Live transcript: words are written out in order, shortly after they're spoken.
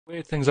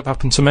Weird things have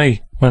happened to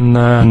me when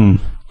I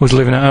was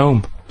living at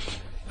home,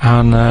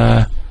 and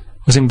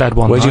was in bed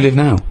one night. Where do you live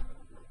now?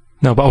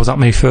 No, but I was at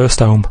my first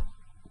home.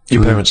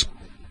 Your parents?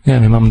 Yeah,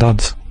 my mum and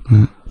dad's.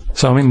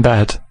 So I'm in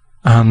bed,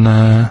 and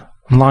I'm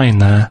lying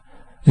there,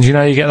 and you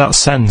get that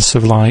sense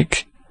of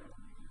like,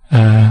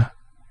 oh,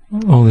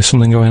 there's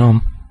something going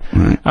on.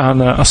 Right.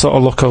 And I sort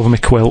of look over my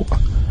quilt,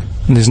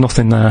 and there's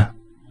nothing there.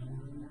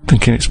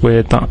 Thinking it's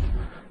weird, that.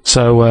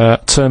 So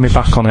turn my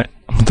back on it.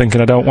 I'm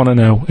thinking I don't want to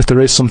know. If there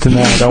is something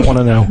there, I don't want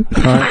to know.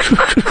 Right?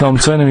 So I'm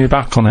turning my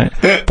back on it,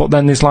 but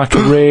then there's like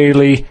a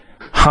really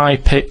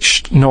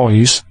high-pitched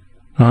noise,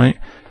 right?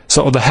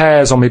 Sort of the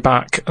hairs on my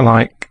back are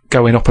like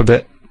going up a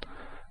bit.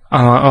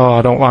 And I'm like, oh,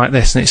 I don't like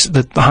this. And it's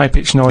the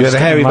high-pitched noise. You had a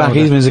hairy back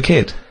even as a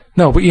kid?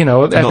 No, but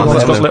everyone's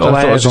got little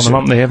hairs on them,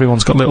 haven't they?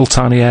 Everyone's got little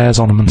tiny hairs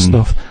on them and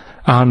stuff.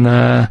 And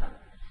I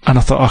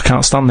thought, oh, I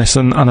can't stand this.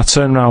 And I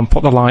turned around,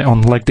 put the light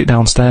on, legged it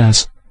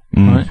downstairs.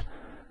 Right?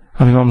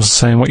 And my mum's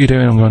saying, what are you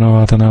doing? I'm going, oh,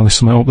 I don't know, there's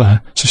something up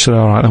there. So she said,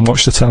 alright, then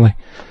watch the telly.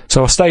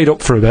 So I stayed up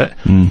for a bit,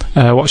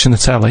 watching the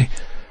telly,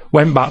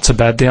 went back to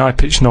bed, the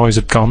high-pitched noise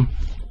had gone,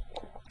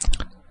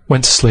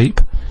 went to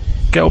sleep,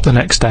 get up the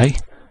next day,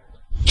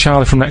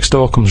 Charlie from next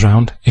door comes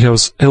round, he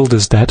goes,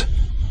 Hilda's dead,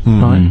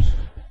 right?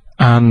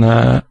 And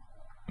my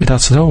dad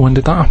said, oh, when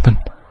did that happen?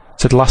 I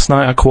said, last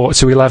night at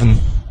 11:15.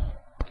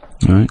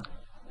 Right.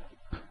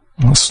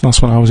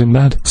 That's when I was in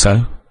bed.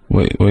 So?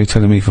 What are you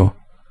telling me for?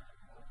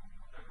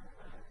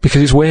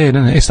 Because it's weird,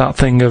 isn't it? It's that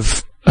thing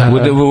of...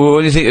 what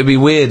do you think would be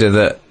weirder,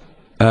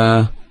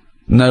 that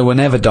no one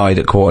ever died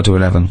at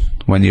 11:15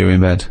 when you were in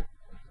bed?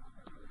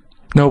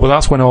 No, but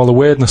that's when all the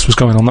weirdness was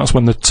going on. That's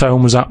when the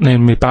tone was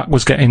happening, my back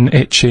was getting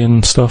itchy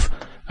and stuff.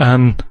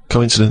 And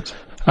coincidence.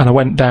 And I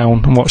went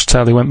down and watched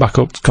telly, went back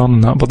up, gone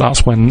and that, but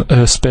that's when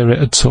her spirit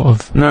had sort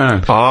of...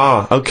 No.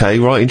 Ah, okay,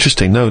 right,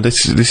 interesting. No,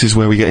 this is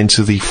where we get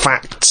into the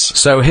facts.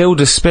 So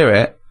Hilda's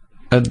spirit...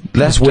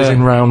 left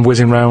whizzing round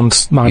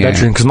my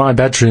bedroom, because my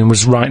bedroom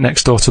was right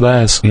next door to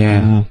theirs.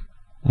 Yeah.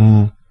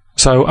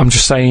 So I'm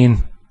just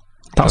saying,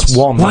 that's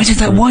one. Why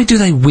do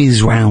they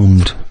whiz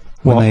round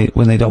when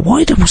they die?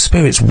 Why do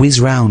spirits whiz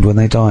round when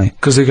they die?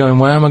 Because they're going,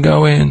 where am I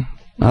going?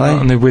 Are they?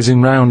 And they're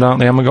whizzing round, aren't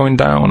they? Am I going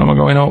down? Am I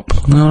going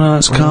up? No,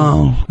 it's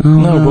Karl. Oh,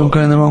 no, but I'm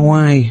going the wrong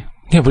way.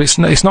 Yeah, but it's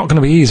not going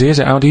to be easy, is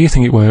it? How do you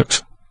think it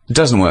works? It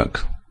doesn't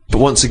work. But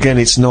once again,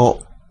 it's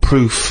not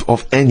proof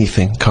of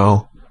anything,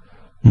 Karl.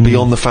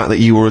 Beyond the fact that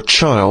you were a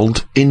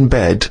child in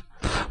bed.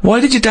 Why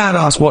did your dad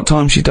ask what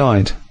time she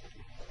died?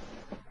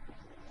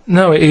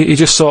 No, he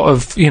just sort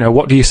of,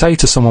 what do you say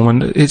to someone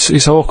when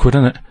it's awkward,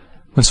 isn't it?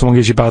 When someone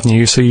gives you bad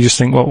news, so you just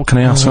think, well, what can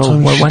I ask?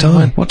 When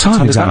what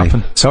time did that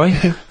happen? Sorry?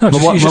 No,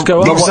 you just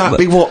go,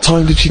 exactly what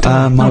time did she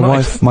die? My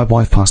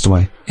wife passed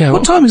away. Yeah,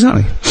 what time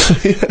exactly?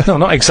 No,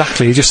 not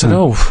exactly. He just said,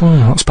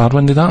 that's bad.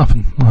 When did that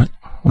happen? Like,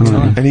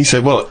 and he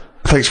said, well,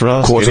 thanks for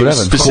asking. Quarter to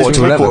 11. Quarter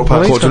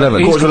to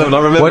 11. I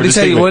remember. What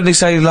did he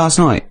say last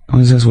night?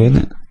 Oh, that's weird,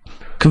 isn't it?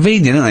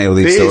 Convenient, aren't they, all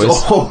these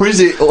stories? Or is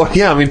it? Or,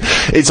 yeah, I mean,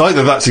 it's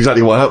either that's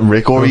exactly what happened,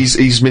 Rick, or he's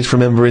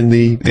misremembering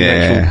the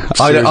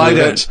actual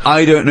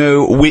I don't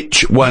know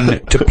which one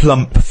to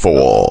plump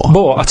for.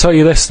 But I tell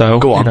you this though,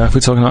 go on. If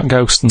we're talking about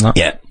ghosts and that.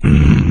 Yeah.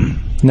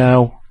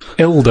 Now,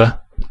 Hilda.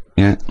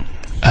 Yeah.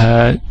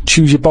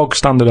 Choose your bog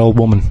standard old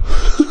woman.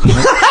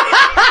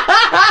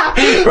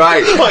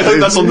 Right. I hope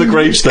that's on the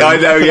gravestone. I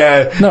know,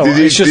 yeah. No,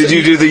 did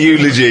you do the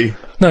eulogy?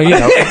 No,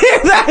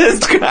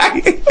 That's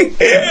great.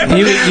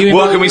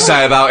 What can we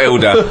say about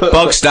Hilda?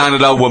 Bog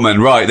standard old woman.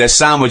 Right, there's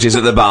sandwiches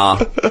at the bar.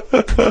 That's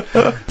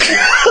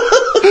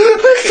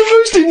the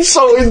most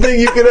insulting thing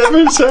you could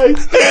ever say.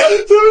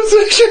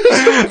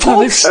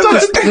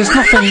 There's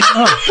nothing...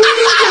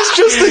 Let's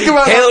just think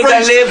about Hilda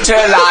lived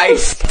her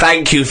life.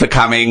 Thank you for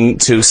coming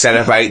to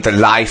celebrate the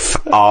life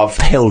of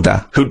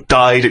Hilda. Who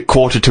died at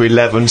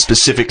 11:15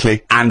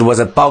 specifically. And was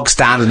a bog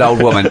standard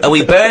old woman. Are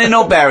we burning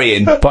or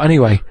burying? But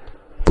anyway...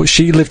 But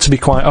she lived to be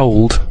quite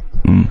old.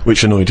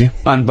 Which annoyed you.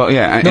 In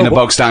a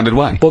bog standard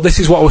way. Well, this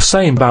is what I was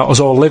saying about us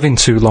all living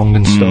too long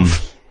and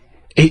stuff.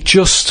 It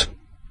just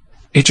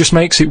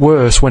makes it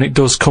worse when it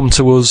does come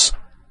to us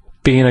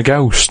being a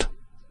ghost.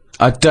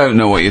 I don't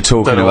know what you're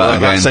talking about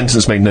again. That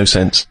sentence made no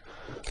sense.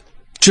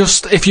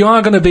 Just, if you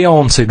are going to be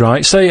haunted,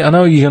 right, say, I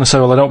know you're going to say,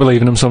 well, I don't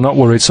believe in them, so I'm not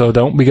worried, so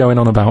don't be going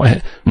on about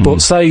it.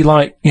 But say,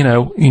 like,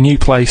 your new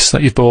place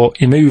that you've bought,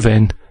 you move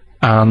in,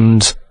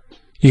 and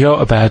you go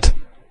to bed,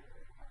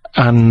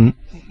 and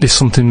there's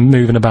something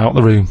moving about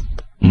the room.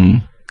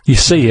 You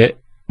see it,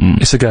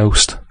 it's a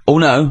ghost. Oh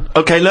no.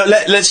 Okay,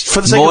 let's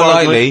for the sake more of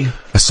likely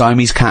a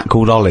Siamese cat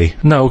called Ollie.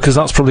 No, because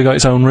that's probably got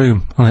its own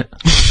room, hasn't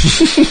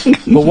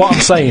it? But what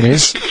I'm saying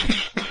is,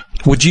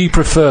 would you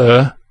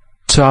prefer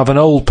to have an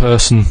old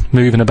person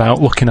moving about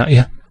looking at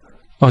you,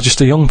 or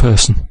just a young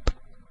person?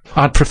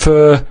 I'd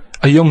prefer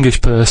a youngish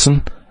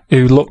person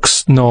who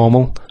looks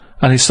normal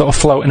and he's sort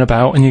of floating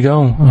about, and you go,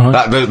 all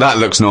right. That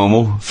looks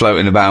normal,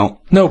 floating about.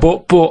 No,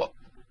 but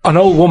an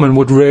old woman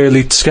would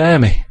really scare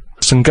me.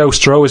 ghosts, and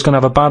ghosts are always going to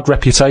have a bad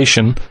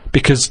reputation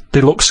because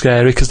they look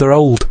scary because they're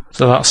old.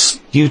 So that's...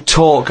 You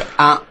talk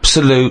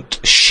absolute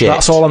shit.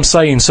 That's all I'm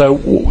saying. So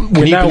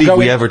we're now believe going...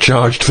 we ever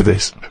charged for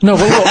this? No,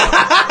 but look,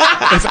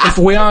 if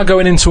we are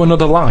going into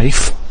another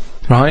life,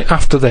 right,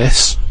 after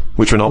this...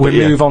 Which we're not, we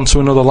move on to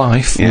another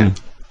life. Yeah.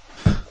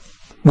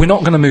 We're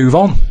not going to move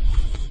on.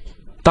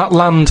 That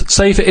land,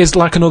 say if it is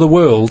like another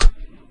world,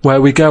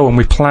 where we go and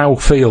we plough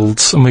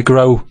fields and we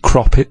grow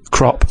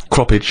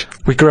Croppage.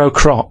 We grow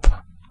crops,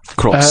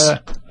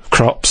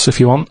 if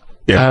you want.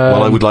 Yeah,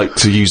 well, I would like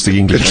to use the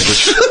English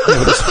language.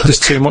 Yeah, but there's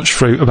too much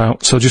fruit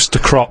about, so just a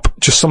crop,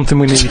 just something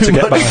we need to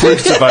get by.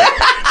 He's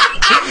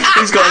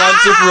got an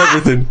answer for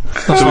everything.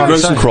 So we grow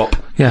some crop.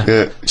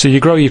 Yeah. So you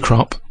grow your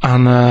crop,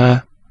 and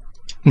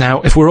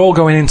now if we're all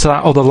going into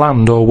that other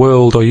land or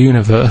world or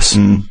universe,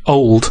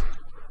 old,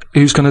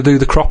 who's going to do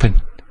the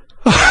cropping?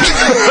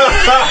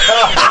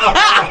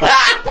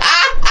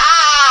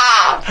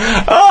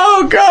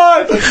 Oh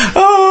God!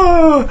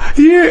 Oh,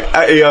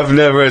 I've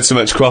never had so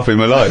much crop in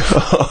my life.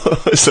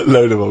 It's a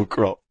load of old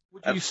crop.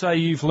 Would you say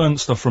you've learnt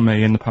stuff from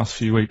me in the past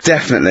few weeks?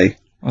 Definitely.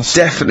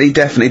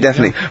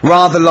 Definitely.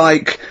 Rather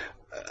like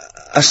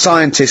a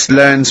scientist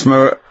learns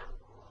from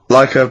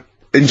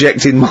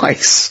injecting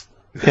mice.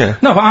 Yeah.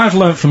 No, but I've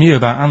learnt from you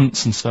about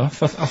ants and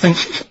stuff. I think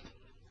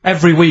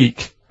every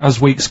week, as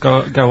weeks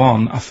go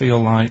on, I feel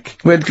like...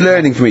 We're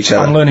learning from each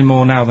other. I'm learning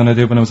more now than I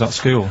did when I was at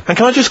school. And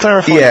can I just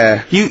clarify?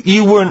 Yeah.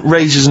 You weren't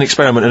raised as an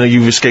experiment and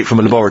you've escaped from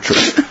a laboratory.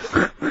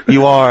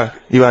 You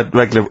had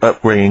regular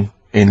upbringing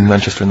in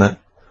Manchester and that?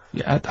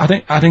 Yeah,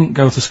 I didn't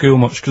go to school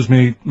much because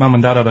my mum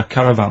and dad had a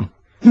caravan.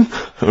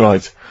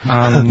 Right.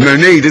 And No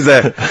need, is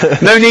there?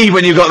 No need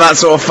when you've got that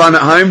sort of fun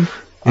at home.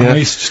 I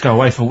used to just go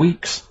away for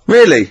weeks.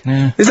 Really?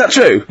 Yeah. Is that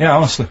true? Yeah,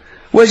 honestly.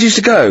 Where'd you used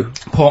to go?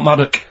 Port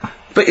Maddock.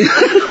 But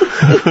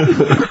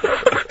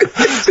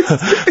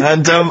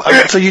And,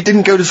 so you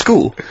didn't go to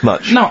school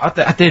much? No,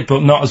 I did,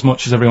 but not as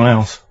much as everyone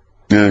else.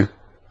 No.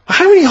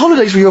 How many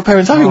holidays were your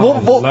parents having?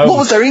 Oh, What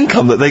was their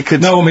income that they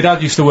could... No, well, my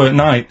dad used to work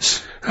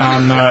nights,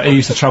 and he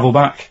used to travel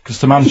back, because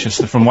to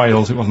Manchester from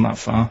Wales it wasn't that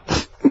far.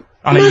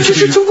 And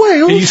Manchester to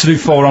Wales? He used to do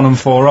 4 on and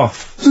 4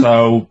 off,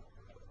 so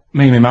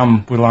me and my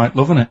mum were like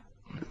loving it.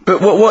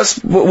 But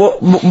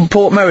what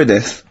Port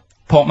Meredith?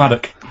 Port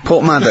Maddock.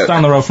 Port Maddock. Just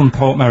down the road from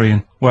Port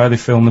Merion, where they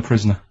filmed The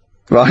Prisoner.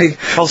 Right.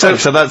 Oh, so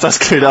that's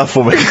cleared up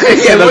for me.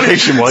 Yeah,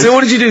 location-wise. So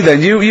what did you do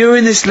then? You were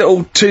in this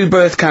little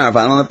 2-berth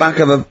caravan on the back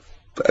of a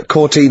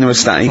Cortina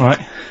estate. Right.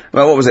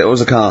 Well, what was it? What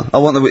was the car?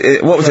 What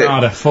was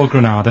Granada, full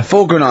Granada.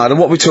 Full Granada.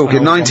 What are we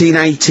talking?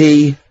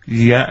 1980?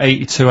 Yeah,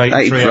 82,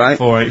 83,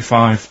 84,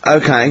 85.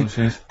 Okay.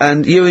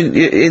 And you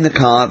in the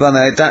car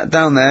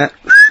down there,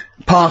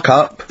 park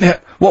up. Yeah.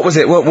 What was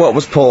it? What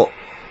was Port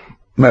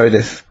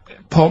Meredith?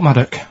 Port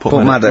Maddock.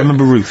 Port Maddock.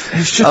 Remember Ruth?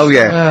 It's just,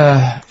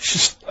 it's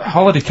just a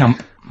holiday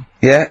camp.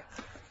 Yeah.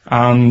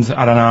 And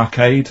had an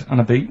arcade and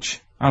a beach.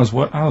 I was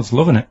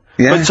loving it.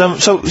 Yeah. But,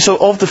 so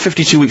of the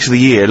 52 weeks of the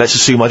year, let's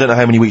assume, I don't know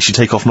how many weeks you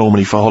take off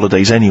normally for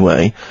holidays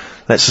anyway.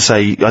 Let's just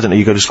say, I don't know,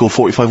 you go to school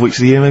 45 weeks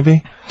of the year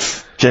maybe?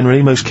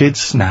 Generally, most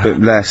kids? No. Bit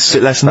less.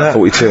 Bit less than that?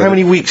 42. How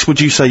many weeks would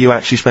you say you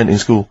actually spent in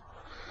school?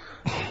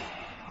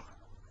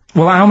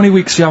 Well, how many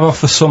weeks do you have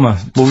off the summer?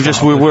 Well,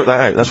 we'll work that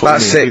out, that's what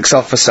About 6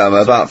 off for summer,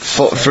 about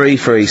 3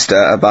 for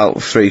Easter,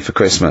 about 3 for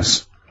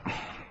Christmas.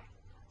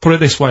 Put it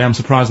this way, I'm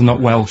surprised I'm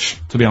not Welsh,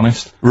 to be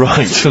honest.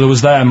 Right. So I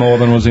was there more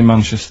than was in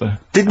Manchester.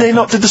 Did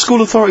the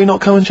school authority not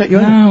come and check you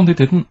out? No, they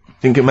didn't.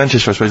 Didn't get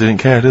Manchester, I suppose, they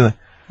didn't care, did they?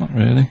 Not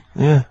really.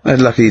 Yeah. They're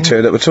lucky you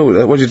turned up at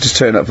all. What did you just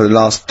turn up for the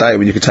last day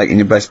when you could take in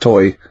your best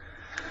toy?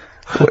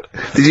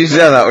 Did you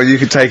know that when you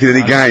could take in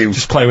any game?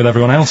 Just play with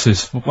everyone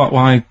else's.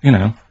 Why,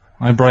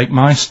 I break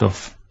my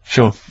stuff.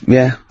 Sure.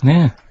 Yeah.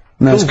 Yeah.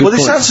 No, it's a good Well,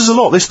 this point. answers a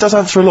lot. This does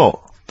answer a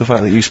lot. The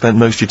fact that you spent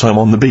most of your time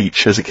on the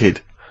beach as a kid.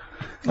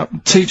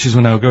 Teachers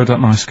were no good at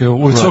my school.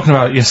 We were talking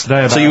about it yesterday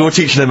about... So you were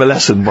teaching them a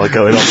lesson by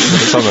going off in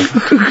the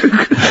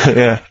summer.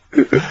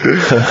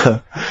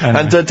 Yeah.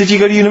 And did you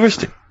go to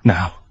university?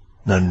 No.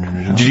 No.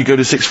 Did you go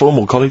to sixth form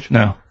or college?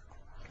 No.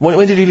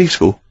 When did you leave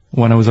school?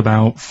 When I was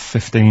about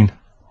 15.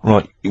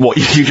 Right. What,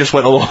 you just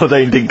went on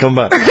holiday and didn't come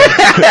back?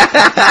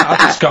 I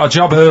just got a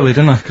job early,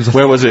 didn't I?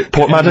 Where was it?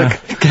 Port Maddock?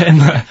 Get in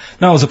there.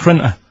 No, I was a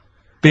printer.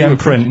 BM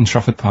Print in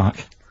Trafford Park.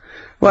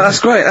 Well, that's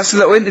great. That's a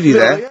little interview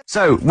there.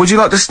 So, would you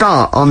like to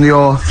start on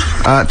your,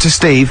 to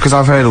Steve, because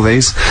I've heard all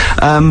these.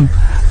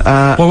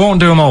 Well, we won't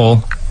do them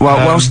all.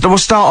 Well, we'll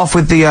start off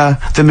with the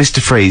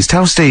Mr. Freeze.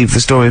 Tell Steve the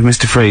story of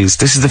Mr. Freeze.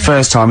 This is the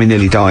first time he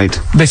nearly died.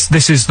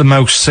 This is the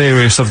most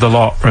serious of the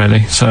lot,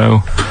 really. So,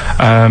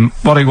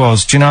 what it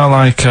was, do you know,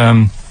 like,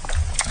 I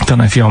don't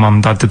know if your mum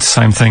and dad did the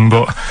same thing,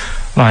 but,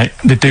 like,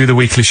 they do the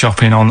weekly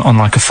shopping on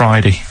like, a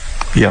Friday.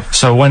 Yeah.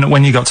 So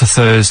when you got to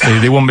Thursday,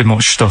 there wouldn't be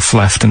much stuff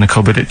left in the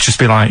cupboard. It'd just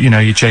be like, your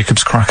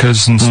Jacob's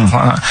crackers and stuff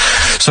like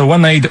that. So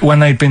when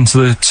they'd been to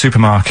the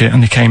supermarket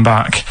and they came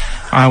back,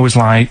 I was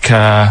like,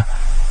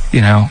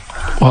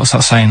 what's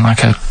that saying?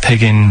 Like a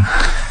pig in...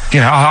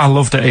 I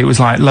loved it. It was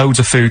like loads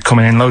of food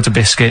coming in, loads of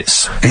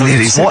biscuits.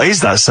 What is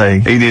that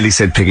saying? He nearly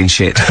said pig in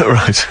shit.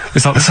 Right.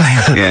 Is that the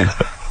saying? Yeah.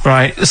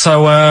 Right,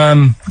 so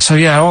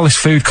yeah, all this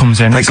food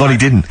comes in. Thank God he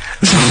didn't.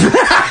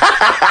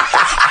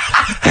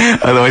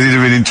 Otherwise he'd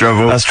have been in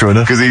trouble. That's true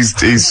enough. Because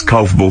he's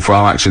culpable for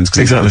our actions,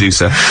 because he's the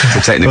producer. So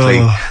technically,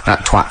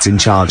 that twat's in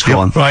charge. Go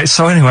on. Right,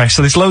 so anyway,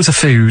 so there's loads of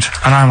food,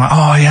 and I'm like,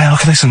 oh yeah,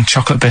 look at this, and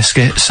chocolate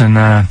biscuits, and,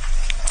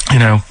 you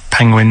know,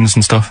 penguins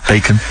and stuff.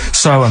 Bacon.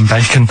 And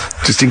bacon.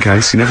 Just in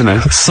case, you never know.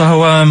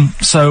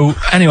 So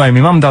anyway,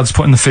 my mum and dad's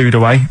putting the food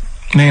away.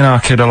 Me and our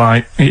kid are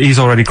like, he's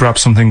already grabbed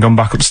something, gone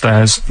back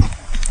upstairs.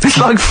 It's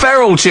like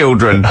feral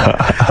children.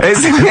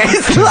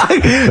 it's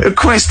like a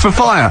quest for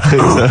fire.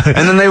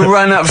 And then they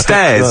run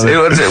upstairs.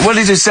 What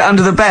did you sit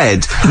under the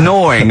bed,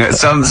 gnawing at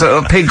some sort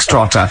of pig's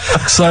trotter?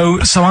 So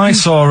I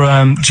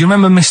saw, do you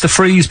remember Mr.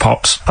 Freeze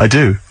Pops? I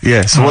do,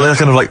 yeah. So they're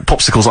kind of like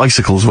popsicles,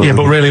 icicles. Yeah,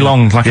 but really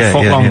long, like a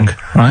foot long,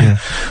 right? Yeah.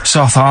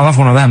 So I thought, I'll have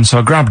one of them, so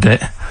I grabbed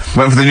it.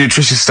 Went for the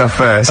nutritious stuff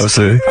first.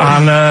 Absolutely.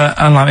 And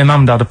like my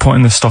mum and dad are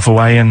putting this stuff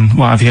away and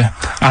what have you.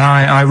 And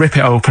I rip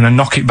it open and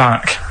knock it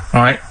back.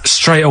 Right,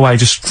 straight away,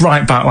 just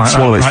right back like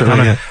Swallow that. It, right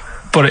down,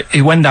 But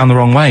it went down the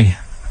wrong way,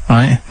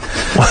 right?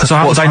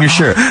 So what's on your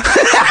shirt?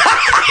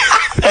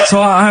 So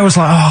I was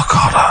like, oh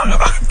God,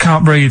 I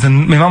can't breathe.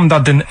 And my mum and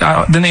dad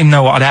didn't even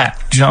know what I'd ate.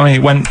 Do you know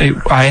what I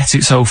mean? I ate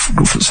it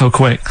so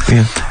quick.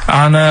 Yeah.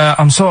 And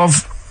I'm sort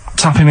of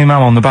tapping my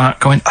mum on the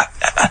back, going,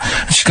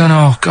 and she's going,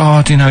 oh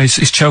God, you know,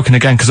 he's choking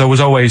again, because I was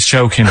always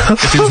choking.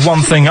 If it was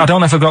one thing, I don't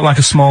know if I've got like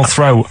a small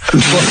throat,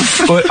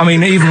 but I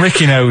mean, even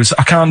Ricky knows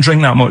I can't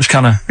drink that much,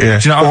 can I? Yeah.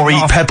 Do you know, or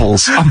eat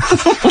pebbles.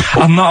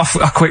 I'm not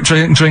a quick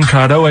drinker.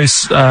 I'd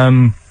always, I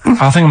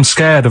think I'm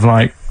scared of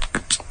like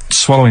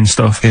swallowing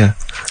stuff. Yeah.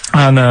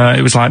 And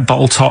it was like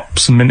bottle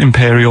tops and mint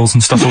imperials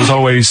and stuff. I was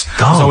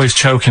always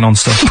choking on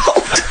stuff.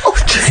 Oh,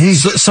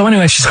 jeez. So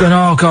anyway, she's going,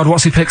 oh God,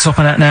 what's he picked up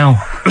on it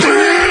now?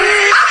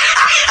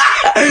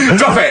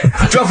 Drop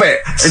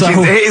it! So,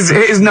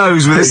 hit his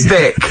nose with a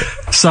stick.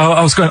 So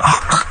I was going,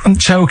 I'm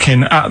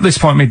choking. At this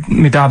point,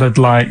 my dad had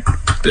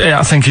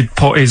I think he'd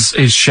put his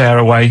share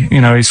away,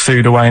 you know, his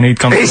food away, and he'd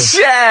gone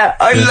share!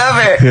 I love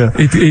it!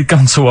 Yeah. He'd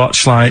gone to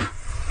watch, like,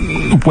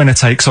 Winner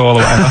Takes All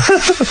or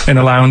whatever, in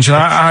a lounge, and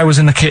I was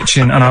in the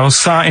kitchen, and I was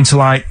starting to,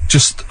 like,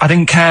 I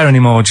didn't care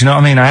anymore, do you know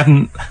what I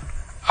mean?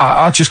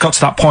 I just got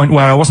to that point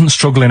where I wasn't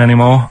struggling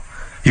anymore.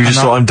 You just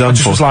thought, I'm done for. I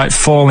just was, like,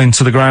 falling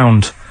to the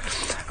ground.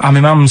 And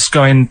my mum's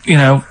going, you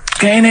know,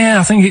 get in here,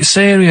 I think it's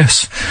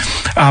serious.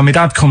 My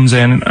dad comes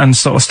in and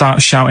sort of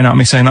starts shouting at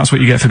me, saying that's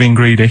what you get for being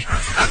greedy.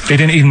 He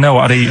didn't even know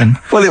what I'd eaten.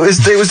 Well, it was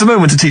the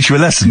moment to teach you a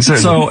lesson,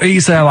 certainly. So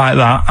he's there like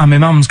that, and my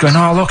mum's going,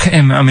 oh, look at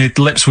him, and my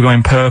lips were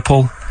going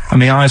purple, and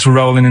my eyes were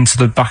rolling into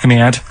the back of my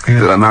head. You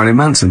look like Marilyn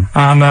Manson.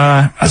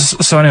 And,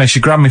 so anyway, she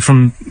grabbed me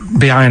from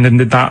behind and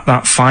did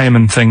that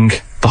fireman thing.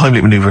 The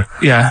Heimlich manoeuvre.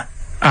 Yeah.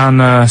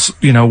 And,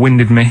 you know,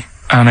 winded me.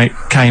 And it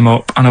came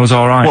up, and I was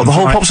alright. What, the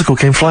whole popsicle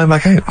came flying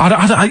back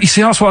out? You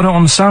see, that's what I don't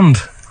understand.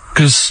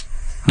 Because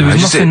there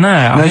was nothing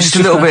there. No, just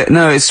a little bit.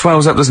 No, it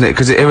swells up, doesn't it?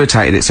 Because it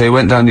irritated it. So it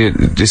went down your,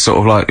 just sort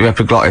of like your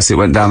epiglottis. It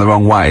went down the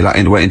wrong way, like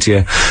it went into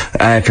your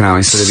air canal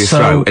instead of your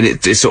throat, and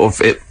it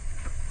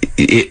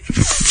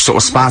sort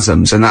of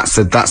spasms, and that's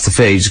the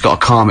fear. You just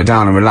got to calm it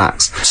down and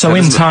relax. So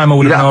in time, I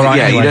would have been alright.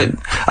 Yeah, anyway. you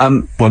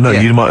don't. Well, no,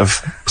 you might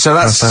have. So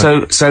that's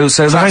so that's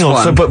hang on.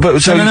 one.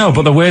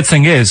 But the weird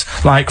thing is,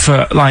 like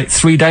for like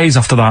 3 days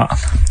after that,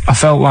 I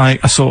felt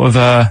like a sort of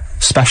a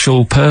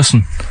special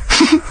person.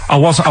 I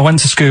went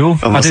to school.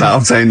 I'm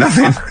saying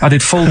nothing. I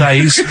did full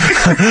days.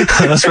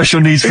 A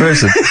special needs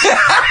person.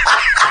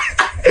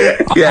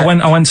 Yeah.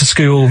 I went to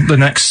school the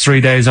next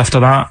 3 days after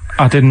that.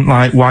 I didn't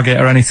like wag it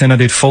or anything. I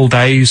did full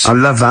days. I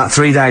love that.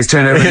 3 days,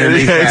 turn over a new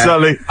leaf. Yeah,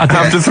 exactly.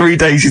 After 3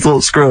 days, you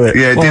thought, screw it.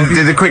 Yeah,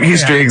 did a quick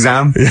history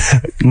exam.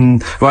 Yeah.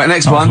 Right,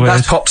 next one.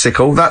 That's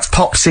popsicle. That's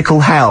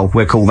popsicle hell,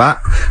 we'll call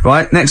that.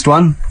 Right, next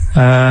one.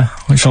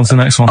 Which one's the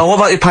next one? Oh, what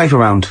about your paper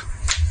round?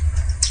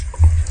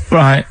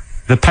 Right,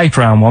 the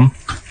paper round one.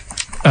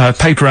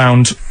 Paper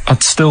round,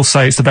 I'd still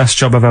say it's the best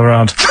job I've ever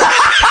had.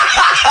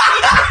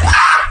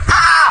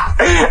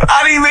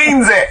 And he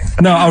means it!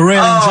 No, I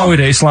really enjoyed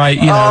it. It's like,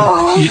 you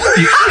know,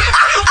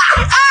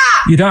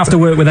 you don't have to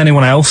work with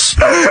anyone else,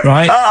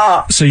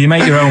 right? So you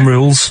make your own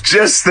rules.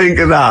 Just think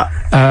of that.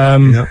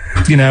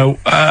 You know,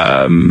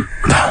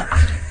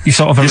 you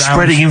sort of you're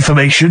spreading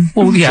information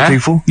to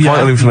people,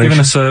 vital information. Giving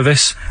a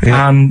service,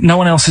 and no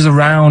one else is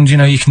around, you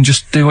know, you can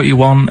just do what you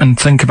want and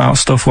think about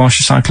stuff whilst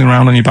you're cycling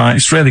around on your bike.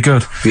 It's really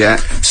good. Yeah.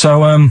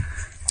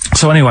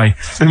 So anyway,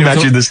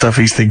 imagine the stuff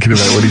he's thinking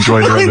about when he's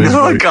riding around his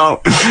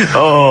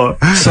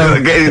bike.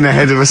 So getting in the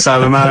head of a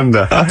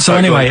salamander. So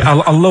anyway,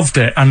 I loved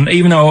it, and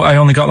even though I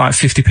only got like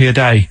 50p a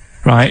day,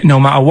 right, no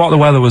matter what the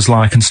weather was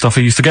like and stuff,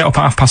 I used to get up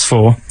at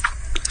 4:30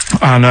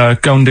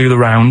 and go and do the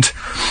round.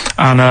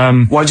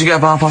 And why'd you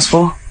get up at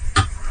 4:30?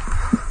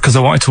 Because I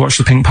wanted to watch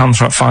the Pink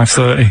Panther at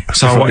 5:30,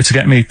 so I wanted to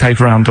get me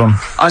paper round done.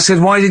 I said,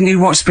 why didn't you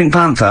watch the Pink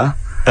Panther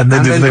And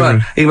then deliver.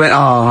 He went,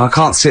 oh, I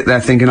can't sit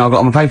there thinking I've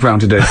got my paper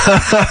round to do.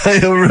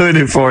 He'll ruin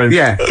it for him.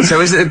 Yeah. So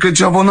is it a good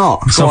job or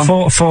not? So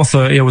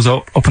 4:30 I was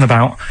up and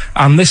about,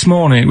 and this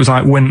morning it was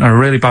like winter,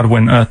 really bad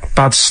winter,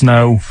 bad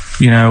snow,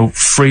 you know,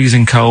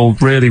 freezing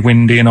cold, really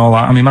windy and all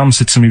that. And my mum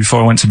said to me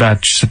before I went to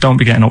bed, she said, don't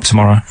be getting up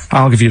tomorrow,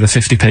 I'll give you the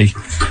 50p.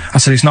 I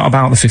said, it's not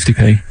about the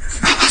 50p.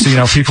 So, you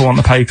know, people want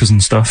the papers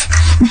and stuff.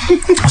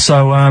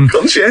 So,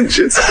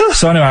 conscientious.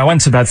 So anyway, I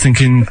went to bed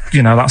thinking,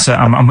 you know, that's it,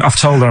 I've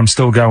told her I'm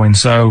still going,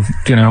 so,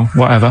 you know,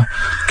 whatever.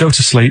 Go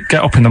to sleep,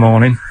 get up in the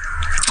morning,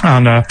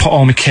 and put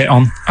all my kit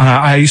on. And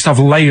I used to have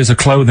layers of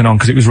clothing on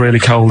because it was really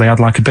cold. I had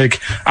like a big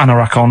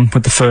anorak on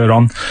with the fur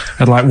on. I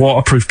had like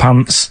waterproof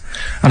pants,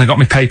 and I got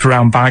my paper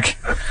round bag.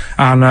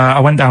 And I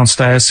went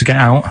downstairs to get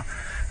out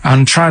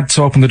and tried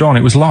to open the door, and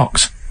it was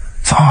locked.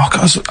 I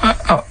thought,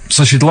 oh, God.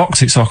 So she'd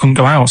locked it so I couldn't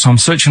go out. So I'm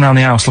searching around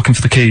the house looking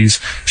for the keys.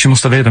 She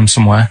must have hid them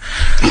somewhere.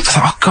 I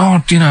thought, oh,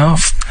 God, you know,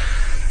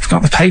 I've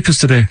got the papers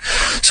to do.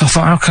 So I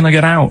thought, how can I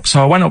get out?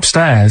 So I went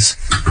upstairs,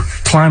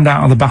 climbed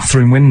out of the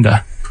bathroom window.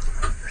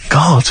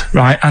 God.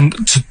 Right,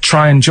 and to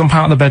try and jump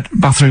out of the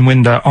bathroom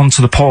window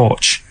onto the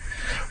porch.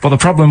 But the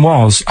problem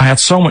was, I had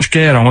so much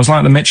gear on, I was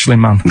like the Michelin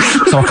Man.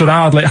 So I could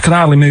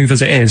hardly move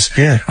as it is.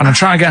 Yeah. And I'm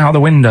trying to get out the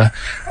window,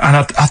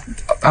 and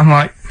I'm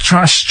like,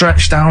 trying to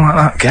stretch down like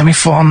that, get my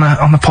foot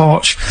on the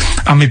porch,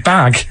 and my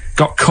bag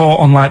got caught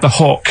on like the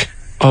hook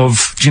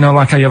of, do you know,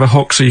 like how you have a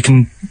hook so you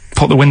can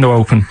put the window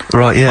open?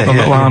 Right, yeah. The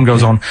little arm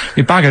goes on.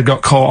 My bag had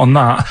got caught on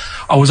that.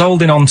 I was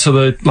holding on to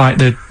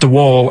the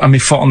wall and my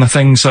foot on the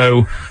thing,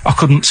 so I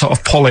couldn't sort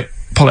of pull it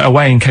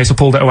away in case I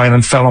pulled it away and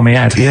then fell on my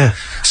head. Yeah.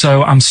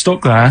 So I'm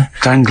stuck there.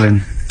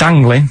 Dangling.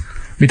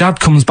 My dad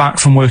comes back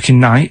from working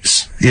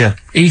nights. Yeah.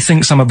 He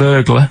thinks I'm a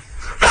burglar.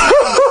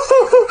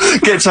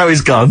 Gets out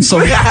his gun. So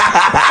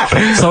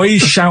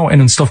he's shouting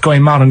and stuff,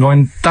 going mad, and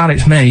going, Dad,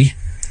 it's me.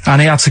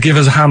 And he had to give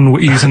us a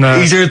hand using a...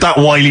 He's heard that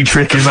wily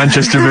trick in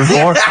Manchester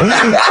before.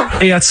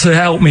 He had to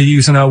help me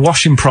using a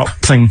washing prop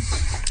thing,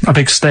 a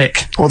big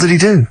stick. What did he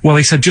do? Well,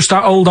 he said, just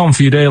hold on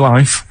for your dear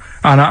life,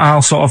 and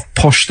I'll sort of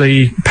push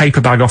the paper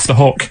bag off the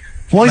hook.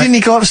 Why didn't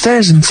he go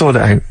upstairs and sort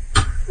it out?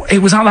 It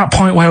was at that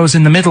point where I was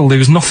in the middle, there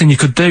was nothing you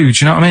could do,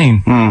 do you know what I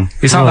mean?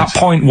 It's at that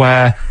point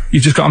where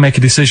you've just got to make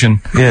a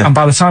decision. Yeah. And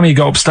by the time you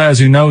go upstairs,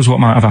 who knows what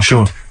might have happened.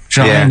 Sure. Do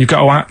you know what I mean? You've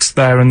got to act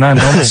there and then,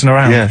 not messing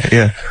around.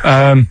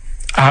 Yeah.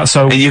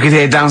 So and you could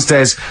hear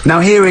downstairs,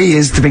 now here he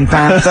is, the Pink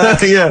Panther.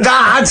 Yeah.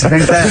 Dad!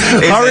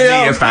 Hurry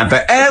up!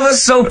 Panther, ever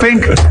so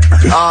pink.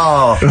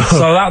 Oh.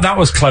 So that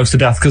was close to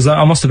death, because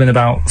I must have been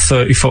about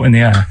 30 foot in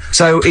the air.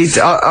 So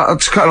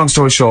to cut a long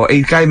story short,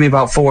 he gave me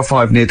about 4 or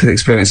 5 near-death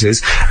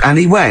experiences, and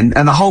he went,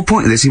 and the whole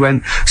point of this, he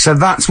went, so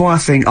that's why I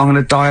think I'm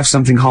gonna die of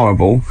something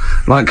horrible,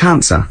 like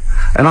cancer.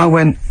 And I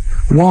went,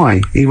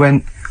 why? He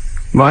went,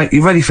 right,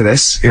 you ready for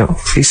this? Yeah.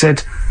 He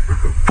said,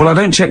 well, I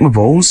don't check my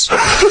balls.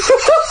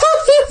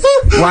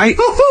 Wait.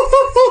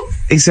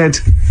 He said,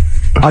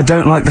 I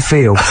don't like the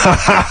feel.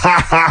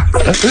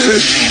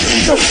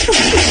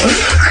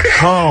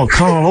 Carl,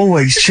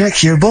 always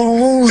check your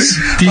balls.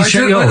 Do you I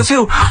check don't yours? like the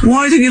feel.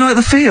 Why don't you like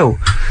the feel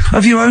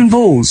of your own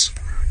balls?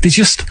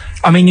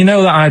 I mean, you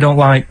know that I don't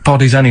like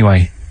bodies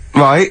anyway.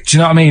 Right. Do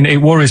you know what I mean? It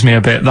worries me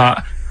a bit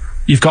that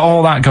you've got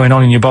all that going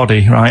on in your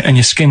body, right, and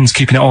your skin's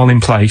keeping it all in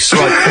place.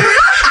 Right.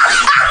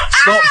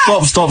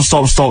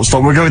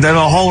 Stop. We're going down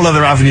a whole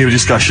other avenue of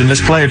discussion.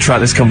 Let's play a track,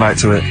 let's come back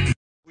to it.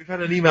 We've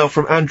had an email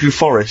from Andrew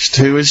Forrest,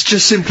 who has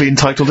just simply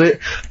entitled it,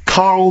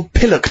 Karl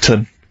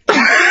Pilkington.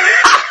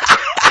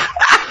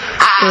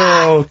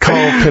 Oh,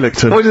 Karl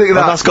Pilkington. What do you think of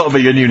that? That's got to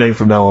be your new name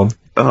from now on.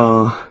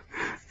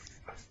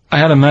 I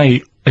had a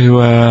mate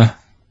who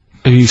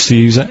used to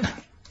use it.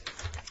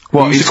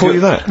 What, he used to call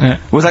you that? Yeah.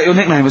 Was that your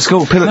nickname at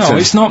school, Pilkington? No,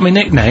 it's not my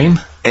nickname.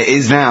 It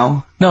is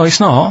now. No, it's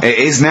not. It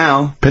is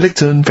now.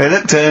 Pilkington.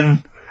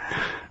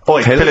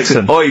 Oi,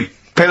 Pilkington. Oi,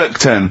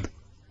 Pilkington.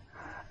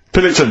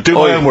 Pilkington, do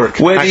my homework.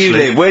 Where do you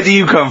live? Where do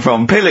you come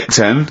from?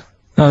 Pilkington?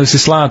 No, there's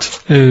this lad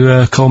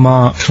who called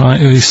Mark, right,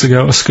 who used to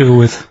go to school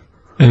with,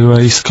 who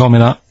used to call me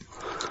that.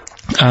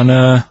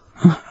 And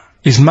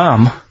his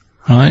mum,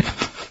 right,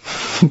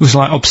 was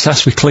like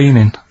obsessed with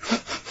cleaning.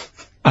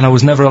 And I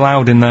was never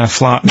allowed in their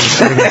flat.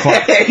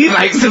 He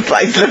makes the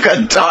place look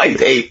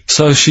untidy.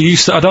 So she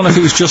used to, I don't know if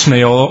it was just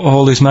me or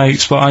all his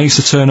mates, but I used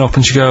to turn up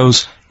and she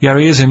goes, yeah,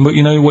 he is in, but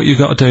you know what you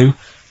got to do?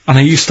 And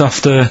I used to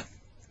have to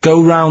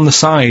go round the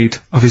side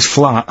of his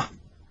flat,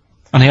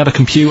 and he had a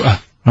computer,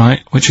 right,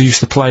 which I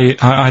used to play.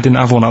 I didn't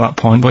have one at that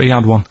point, but he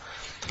had one.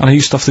 And I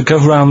used to have to go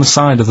round the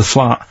side of the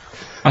flat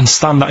and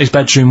stand at his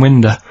bedroom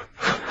window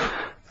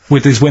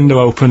with his window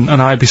open,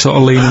 and I'd be sort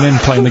of leaning in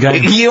playing the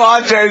game. You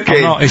are joking.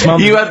 I'm not, his mum.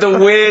 You had the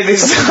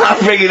weirdest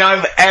upbringing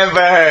I've ever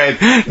heard.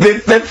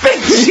 The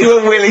things you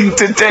were willing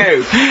to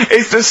do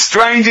is the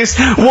strangest.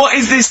 What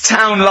is this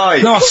town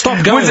like? No, I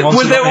stopped going.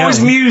 Was there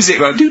always music?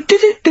 Like, do do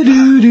do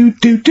do do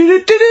do do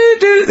do do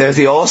do. There's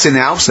the horse in the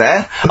house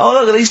there. Oh,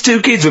 look at these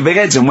 2 kids with big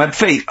heads and webbed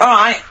feet. All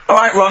right,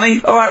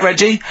 Ronnie. All right,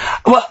 Reggie.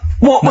 What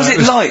was it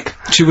like?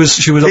 She was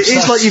obsessed. It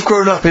is like you've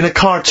grown up in a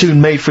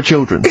cartoon made for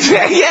children.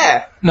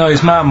 Yeah. No,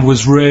 his mum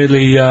was really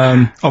really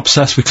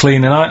obsessed with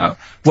cleaning.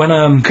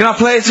 Can I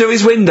play it through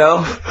his window?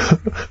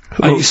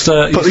 I used to...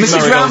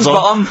 Mrs.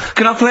 Ramsbottom,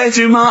 can I play it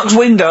through Mark's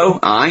window?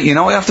 Aye, you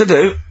know what you have to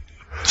do.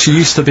 She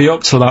used to be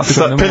up till that. Is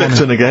that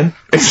Pilkington again?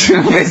 Have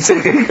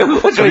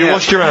you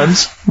washed your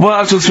hands? What,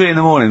 up till 3 in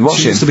the morning?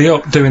 Washing? She used to be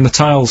up doing the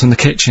tiles in the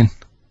kitchen.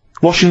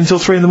 Washing until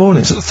 3 in the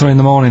morning? Until 3 in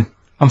the morning.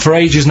 And for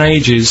ages and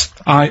ages,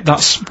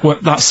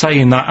 that's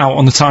saying that out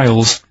on the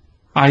tiles,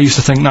 I used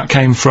to think that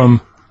came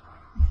from,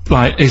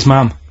 like, his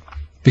mum.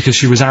 Because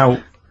she was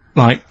out,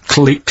 like,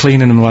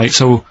 cleaning them late.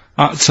 So,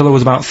 till I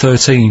was about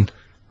 13,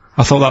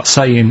 I thought that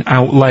saying,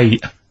 out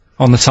late,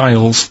 on the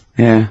tiles.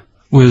 Yeah.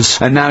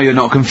 Was... And now you're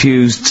not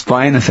confused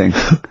by anything.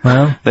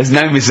 Well... There's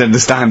no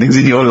misunderstandings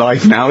in your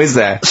life now, is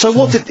there? So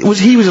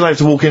he was allowed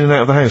to walk in and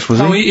out of the house, was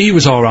he? Oh, he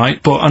was alright,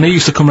 and he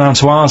used to come round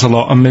to ours a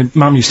lot, and my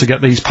mum used to get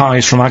these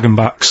pies from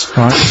Hagenbach's,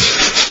 right?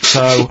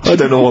 So... I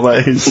don't know what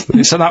that is.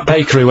 It's at that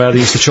bakery where they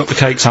used to chuck the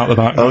cakes out the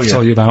back, I'll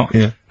tell you about.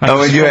 Yeah. Oh,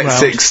 when you at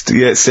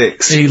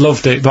 6? He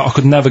loved it, but I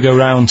could never go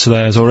round to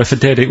theirs, or if I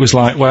did, it was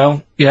like,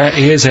 well, yeah,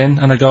 he is in,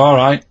 and I'd go,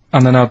 alright,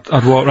 and then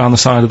I'd walk round the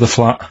side of the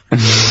flat.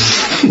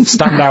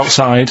 Stand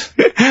outside.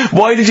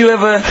 Why did you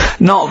ever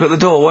knock at the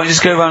door? Why don't you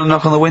just go around and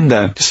knock on the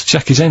window? Just to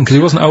check he's in, because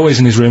he wasn't always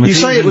in his room. You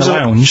say it was in the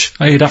lounge.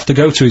 He'd have to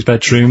go to his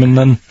bedroom, and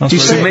then... You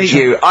say meet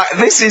you.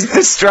 This is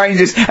the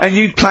strangest... And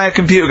you'd play a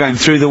computer game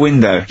through the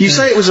window. You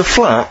say it was a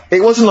flat.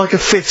 It wasn't like a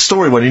 5th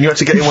story one, and you had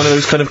to get in one of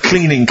those kind of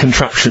cleaning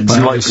contraptions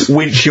and, like,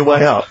 winch your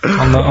way up.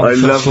 I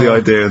love the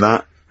idea of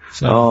that.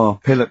 So. Oh,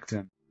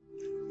 Pilkington.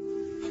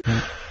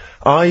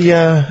 I,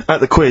 at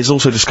the quiz,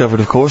 also discovered,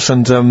 of course,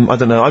 and, I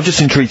don't know, I'm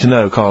just intrigued to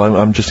know, Karl,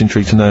 I'm just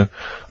intrigued to know,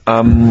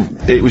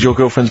 it was your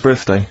girlfriend's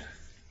birthday,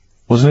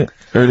 wasn't it?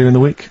 Earlier in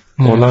the week?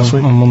 Or last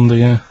week? On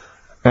Monday, yeah.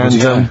 And,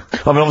 I mean,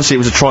 obviously it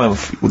was a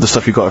triumph with the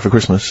stuff you got her for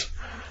Christmas.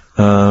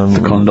 The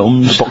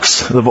condoms.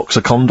 The box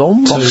of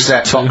condoms?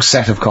 Box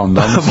set of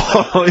condoms.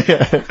 Oh,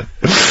 yeah.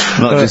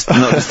 Not just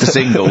the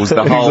singles,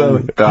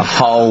 the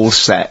whole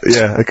set.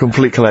 Yeah, a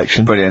complete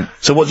collection. Brilliant.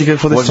 So what did you go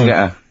for this time? What did you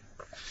get her?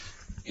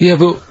 Yeah,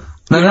 but...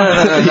 No,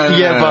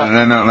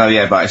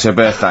 but it's her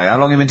birthday. How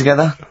long have you been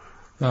together?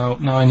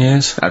 About 9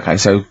 years. Okay,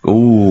 so,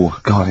 ooh,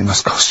 God, it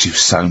must cost you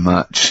so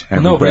much.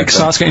 No, but it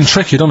starts getting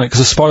tricky, doesn't it?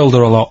 Because I spoiled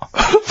her a lot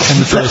in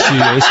the first few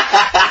years.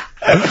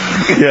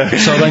 Yeah.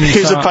 So then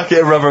here's a packet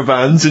of rubber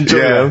bands, enjoy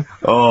them.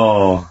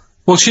 Oh.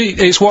 Well,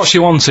 it's what she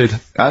wanted.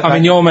 Okay. I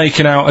mean, you're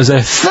making out as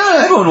if... No,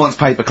 everyone wants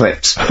paper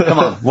clips. Come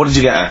on, what did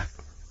you get her?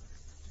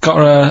 Got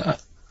her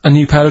a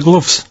new pair of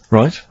gloves.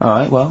 Right.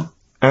 Alright, well.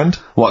 And?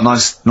 What,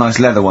 nice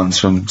leather ones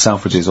from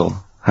Selfridges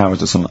or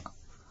Harrods or something?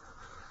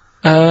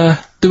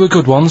 They were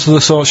good ones,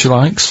 the sort she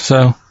likes,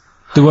 so...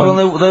 They weren't...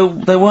 Well,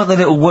 they weren't the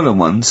little woolen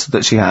ones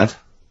that she had.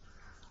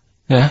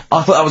 Yeah.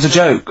 I thought that was a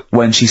joke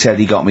when she said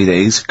he got me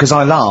these, because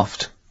I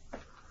laughed.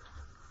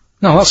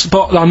 No,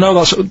 but I know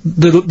that's...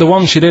 The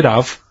one she did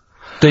have,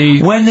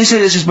 When they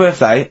said it's his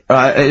birthday,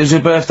 it was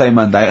her birthday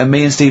Monday, and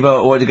me and Steve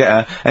wanted to get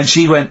her, and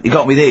she went, he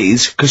got me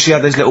these, because she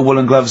had those little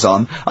woolen gloves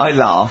on, I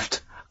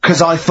laughed.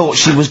 Because I thought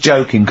she was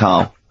joking,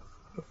 Karl.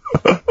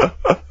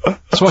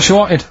 That's what she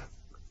wanted.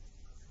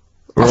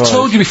 Right. I've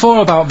told you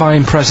before about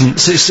buying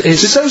presents. Did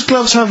those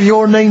gloves have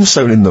your name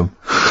sewn in them?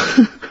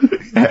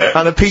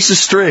 And a piece of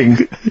string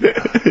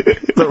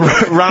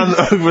that ran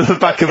over the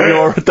back of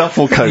your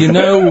duffel coat? You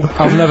know,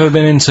 I've never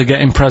been into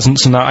getting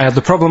presents and that. I had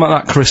the problem at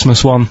that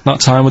Christmas one,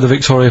 that time with the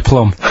Victoria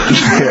Plum.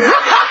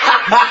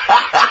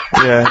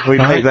 Yeah, we'd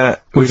hate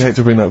that. We'd hate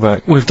to bring that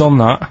back. We've done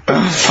that.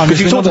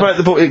 Because you talked about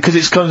the book, because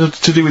it's kind of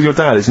to do with your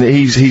dad, isn't it?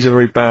 He's a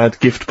very bad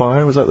gift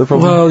buyer, was that the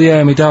problem? Well,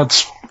 yeah, my dad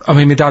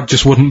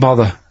just wouldn't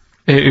bother.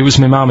 It was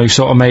my mum who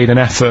sort of made an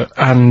effort,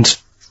 and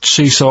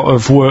she sort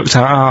of worked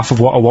out half of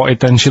what I wanted,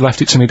 then she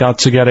left it to my dad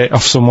to get it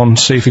off someone,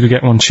 see if he could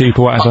get one cheap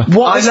or whatever.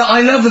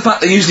 I love the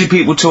fact that usually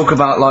people talk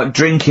about, like,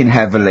 drinking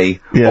heavily,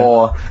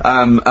 or,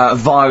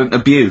 violent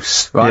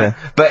abuse, right?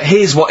 Yeah. But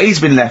here's what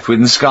he's been left with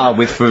and scarred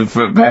with from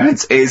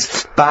parents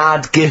is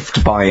bad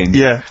gift buying.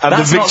 Yeah, and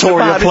that's the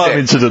Victoria Plum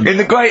incident. In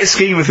the greater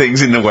scheme of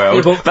things in the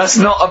world, that's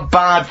not a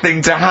bad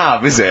thing to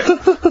have, is it?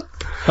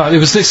 There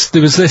was this,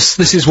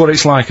 this is what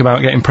it's like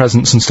about getting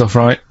presents and stuff,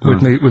 right?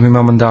 With my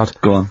mum and dad.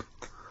 Go on.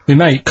 My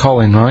mate,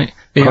 Colin, right?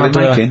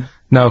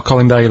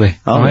 Colin Bailey.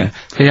 Oh, right?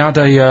 Yeah. He had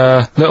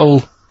a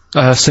little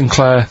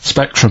Sinclair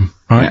Spectrum,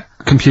 right?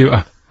 Yeah.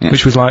 Computer,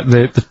 which was like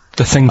the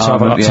thing to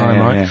have at that time,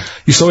 right? Yeah.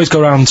 Used to always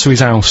go round to his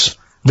house.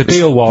 The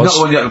deal was... Not the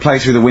one you had to play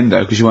through the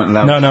window, because you weren't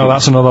allowed No,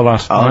 that's another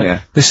lad. Oh, right?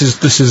 yeah. This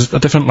is a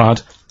different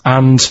lad.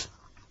 And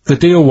the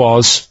deal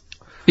was,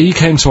 he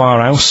came to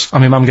our house,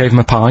 and my mum gave him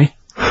a pie.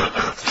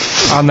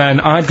 And then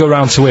I'd go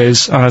round to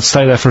his, and I'd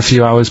stay there for a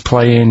few hours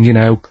playing, you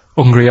know,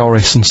 Hungry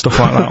Horace and stuff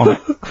like that on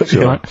it.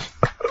 Sure. Right?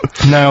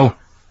 Now,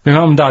 my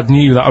mum and dad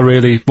knew that I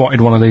really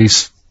wanted one of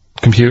these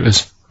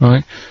computers,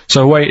 right?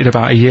 So I waited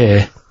about a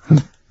year.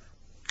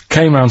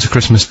 Came round to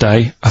Christmas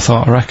Day. I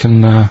thought, I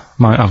reckon,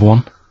 might have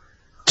one.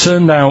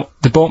 Turned out,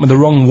 they bought me the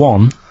wrong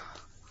one.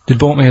 They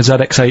bought me a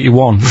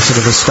ZX81 instead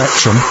of a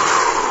Spectrum.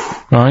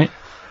 Right?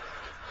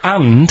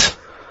 And,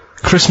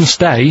 Christmas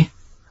Day,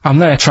 I'm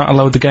there trying to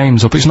load the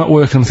games up, it's not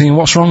working, I'm thinking,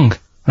 what's wrong?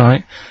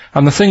 Right?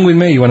 And the thing with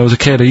me, when I was a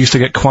kid, I used to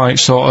get quite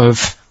sort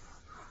of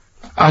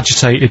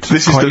agitated.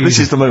 This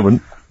is the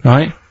moment.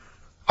 Right?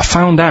 I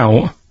found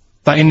out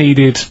that he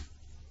needed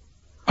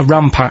a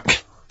RAM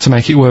pack to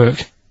make it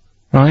work.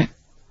 Right?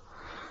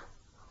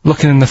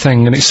 Looking in the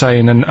thing, and it's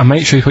saying, and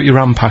make sure you put your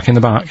RAM pack in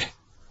the back.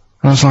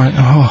 And I was like,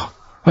 oh,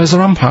 where's the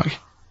RAM pack?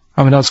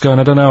 And my dad's going,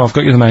 I don't know, I've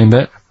got you the main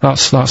bit.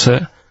 That's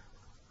it.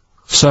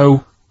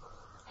 So,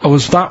 I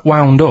was that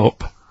wound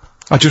up,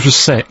 I just was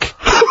sick.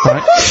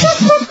 Right?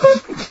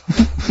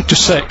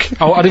 Just sick.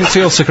 Oh, I didn't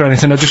feel sick or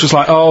anything, I just was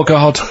like, oh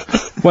god.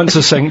 Went to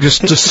the sink,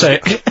 just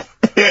sick.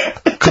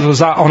 Because I was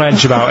that on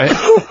edge about it.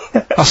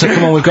 I said,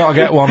 come on, we've got to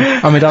get one.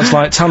 And my dad's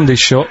like, Tandy's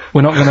shut,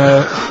 we're not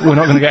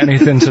gonna get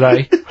anything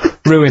today.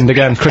 Ruined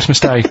again, Christmas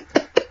Day.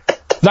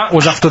 That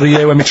was after the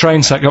year when my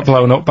train set got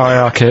blown up by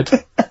our kid.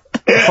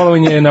 The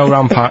following year, no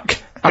RAM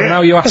pack. And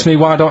now you ask me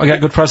why don't I get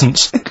good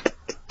presents?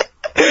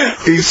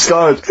 He's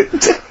scarred.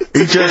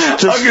 He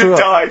just I'm gonna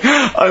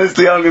die.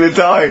 Honestly, I'm gonna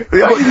die.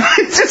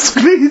 He's just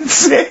being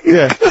sick.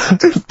 Yeah.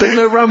 There's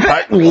no RAM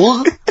pack.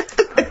 What?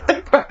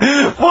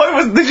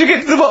 Did you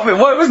get to the bottom of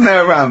it? Why wasn't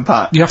there a RAM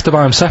pack? You have to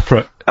buy them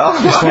separate.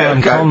 Oh,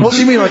 okay. What do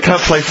you mean I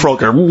can't play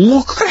Frogger?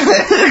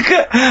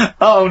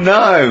 Oh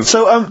no.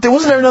 So,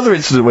 wasn't there another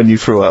incident when you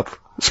threw up?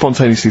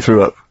 Spontaneously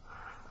threw up?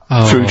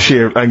 Through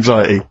sheer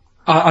anxiety?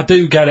 I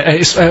do get it.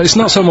 It's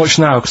not so much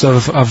now,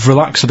 because I've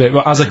relaxed a bit,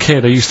 but as a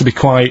kid I used to be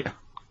quite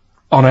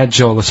on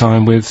edge all the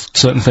time with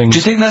certain things. Do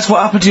you think that's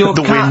what happened to your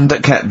The cat wind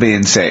that kept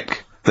being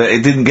sick? That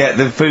it didn't get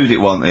the food it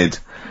wanted?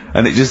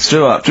 And it just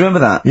threw up? Do you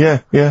remember that?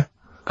 Yeah.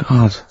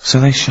 God,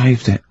 so they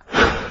shaved it.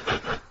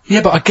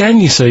 Yeah, but again,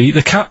 you see,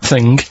 the cat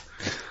thing,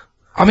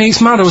 I mean,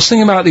 it's mad. I was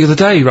thinking about it the other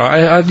day,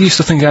 right? I used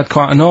to think I had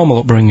quite a normal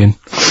upbringing.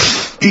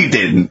 You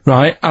didn't.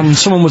 Right? And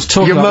someone was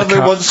talking about the Your cat.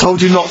 mother once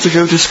told you not to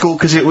go to school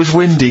because it was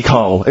windy,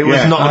 Karl. It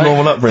was not a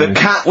normal upbringing. The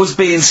cat was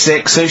being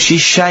sick, so she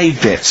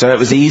shaved it, so it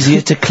was easier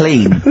to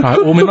clean. Right,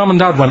 well, my mum and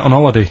dad went on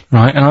holiday,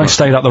 right? And I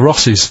stayed at the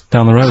Ross's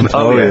down the road.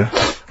 Oh, yeah.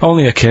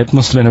 Only a kid,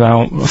 must have been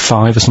about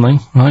 5 or something,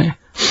 right?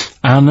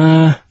 And,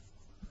 I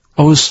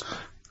was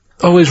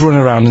always running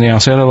around in the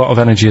house. I had a lot of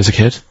energy as a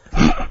kid.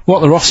 What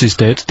the Rosses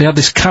did, they had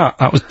this cat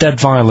that was dead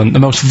violent, the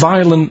most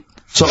violent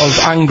sort of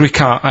angry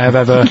cat I have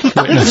ever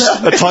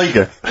witnessed. A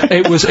tiger.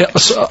 It was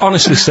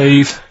honestly,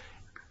 Steve,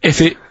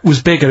 if it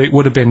was bigger it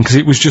would have been, because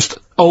it was just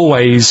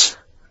always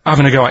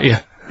having a go at you.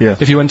 Yeah.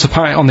 If you went to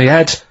pat it on the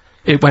head,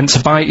 it went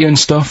to bite you and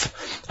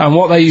stuff. And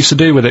what they used to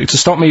do with it, to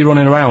stop me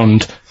running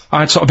around,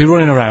 I'd sort of be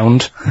running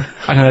around,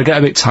 and then I'd get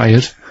a bit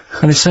tired,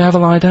 and they'd say, have a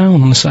lie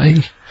down on the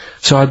settee.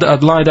 So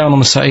I'd lie down on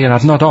the settee and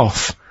I'd nod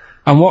off.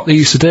 And what they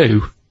used to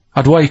do,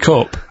 I'd wake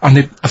up and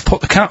I'd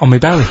put the cat on my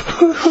belly.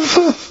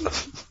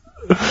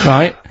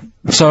 Right?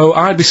 So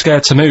I'd be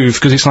scared to move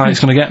because it's like it's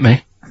going to get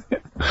me.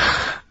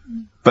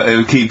 But it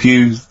would keep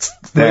you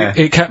there.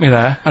 It kept me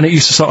there, and it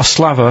used to sort of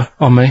slaver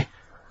on me.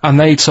 And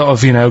they'd sort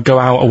of, you know, go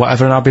out or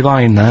whatever, and I'd be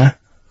lying there.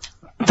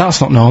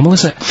 That's not normal,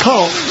 is it?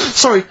 Karl,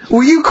 sorry,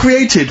 were you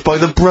created by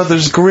the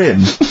Brothers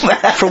Grimm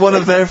for one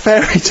of their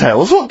fairy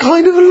tales? What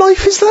kind of a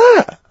life is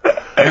that?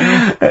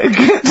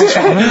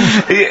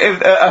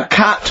 A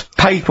cat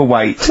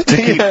paperweight to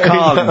keep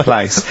Karl in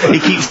place.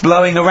 He keeps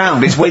blowing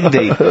around, it's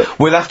windy.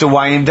 We'll have to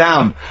weigh him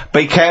down.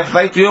 Be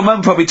careful. Your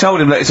mum probably told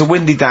him that it's a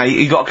windy day,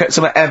 you got to get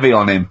something heavy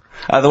on him.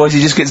 Otherwise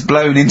he just gets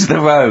blown into the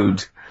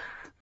road.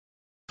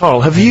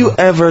 Karl, have you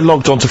ever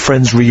logged on to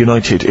Friends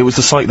Reunited? It was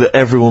the site that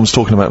everyone was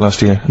talking about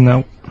last year.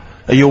 No.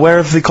 Are you aware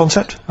of the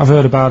concept? I've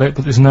heard about it,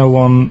 but there's no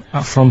one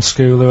from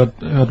school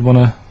who'd want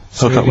to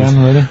see it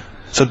again, really.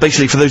 So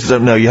basically, for those that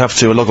don't know, you have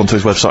to log on to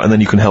his website, and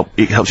then you can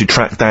it helps you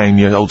track down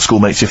your old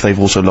schoolmates if they've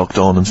also logged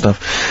on and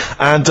stuff.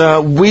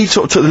 And we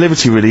sort of took the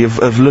liberty, really,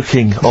 of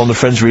looking on the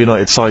Friends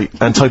Reunited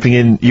site and typing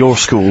in your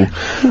school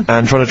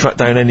and trying to track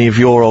down any of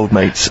your old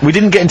mates. We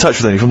didn't get in touch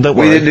with any of them, don't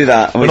worry. We didn't do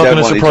that. We're not going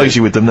to surprise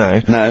you with them now.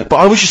 No. But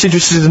I was just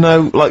interested to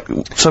know, like,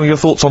 some of your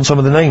thoughts on some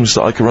of the names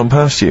that I could run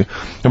past you.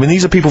 I mean,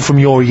 these are people from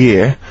your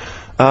year.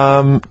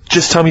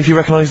 Just tell me if you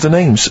recognise the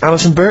names.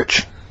 Alison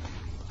Birch?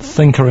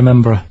 Think I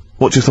remember her.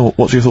 What's your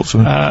thoughts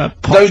on her?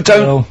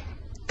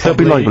 Don't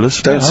be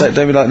libelous. Don't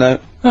be like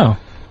no.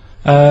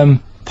 Oh.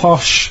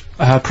 Posh,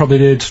 probably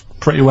did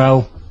pretty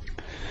well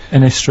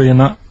in history and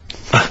that.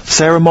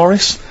 Sarah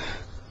Morris?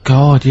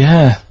 God,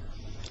 yeah.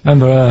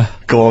 Remember her.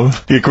 Go on.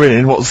 You're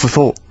grinning. What's the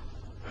thought?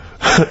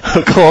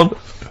 Go on.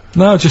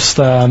 No, just,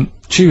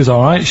 she was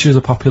alright. She was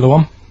a popular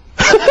one.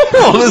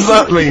 What does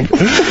that mean?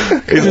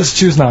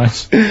 She was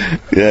nice.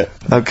 Yeah.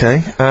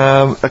 Okay.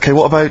 Okay,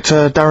 what about,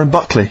 Darren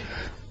Buckley?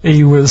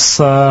 He was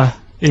one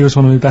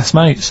of my best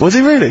mates. Was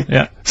he really?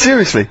 Yeah.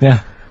 Seriously?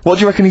 Yeah. What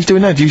do you reckon he's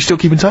doing now? Do you still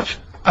keep in touch?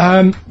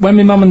 When my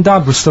mum and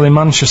dad were still in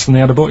Manchester and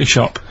they had a butty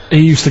shop, he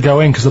used to go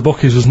in because the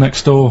bookies was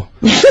next door.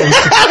 I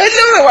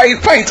love the way you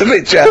paint a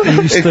picture.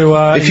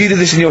 If you did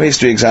this in your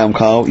history exam,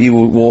 Karl, you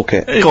will walk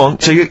it. Go on.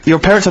 So your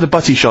parents had a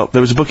butty shop,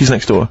 there was a bookies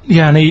next door?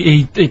 Yeah, and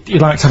he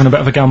liked having a bit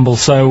of a gamble,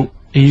 so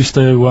he used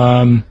to,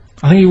 I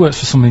think he works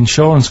for some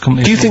insurance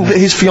company. Do you think that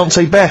his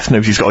fiancée Beth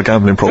knows he's got a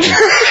gambling problem?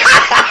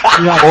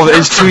 Or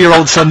his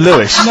 2-year-old son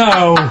Lewis.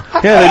 No.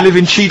 Yeah, they live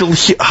in Cheadle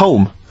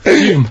Home.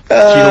 Hume.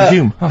 Cheadle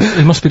Hume.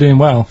 He must be doing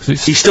well.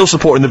 He's still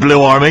supporting the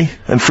Blue Army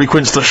and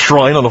frequents the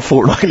shrine on a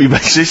fortnightly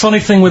basis.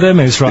 Funny thing with him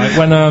is, right,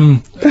 when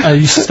I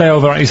used to stay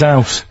over at his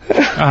house,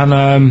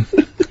 and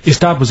his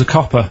dad was a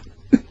copper,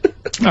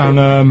 and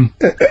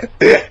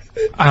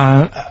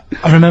I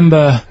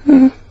remember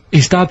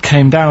his dad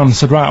came down and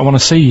said, right, I want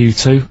to see you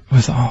two.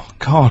 I thought, oh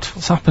God,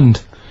 what's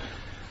happened?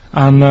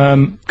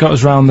 And got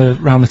us round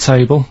the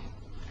table.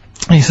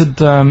 And he said,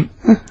 do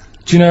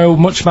you know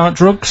much about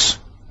drugs?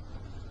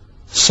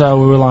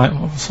 So we were like,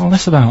 what's all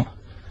this about?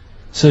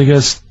 So he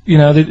goes, you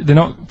know, they're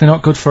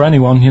not good for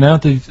anyone, you know,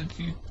 the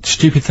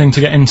stupid thing to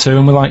get into.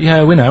 And we're like,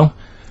 yeah, we know.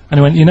 And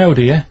he went, you know,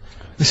 do you?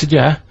 We said,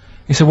 yeah.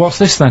 He said, what's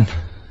this then?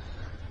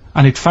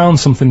 And he'd found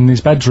something in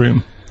his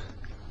bedroom,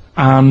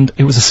 and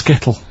it was a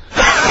Skittle.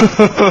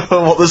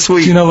 What, the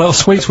sweet? You know, little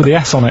sweets with the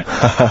S on it.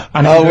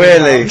 And Oh,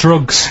 really?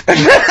 Drugs.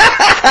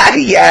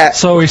 Yeah.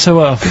 So he said,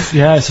 well,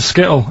 yeah, it's a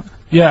Skittle.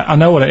 Yeah, I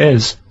know what it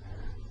is.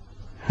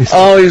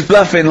 Oh, he was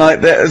bluffing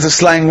like that as a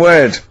slang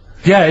word.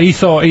 Yeah, he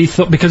thought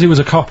because he was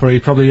a copper, he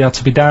probably had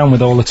to be down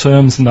with all the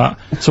terms and that.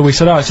 So we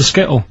said, oh, it's a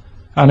Skittle.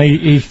 And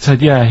he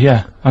said,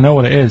 yeah, I know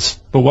what it is,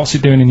 but what's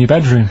it doing in your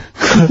bedroom?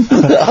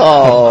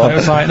 Oh. And it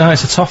was like, no,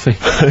 it's a toffee. So,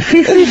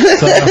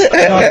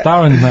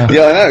 Darren now.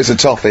 Yeah, I know, it's a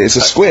toffee, it's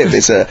a squib,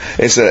 it's a,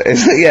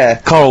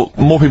 yeah. Karl,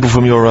 more people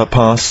from your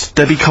past.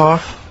 Debbie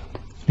Carr?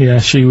 Yeah,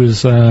 she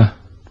was another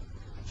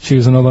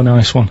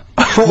nice one.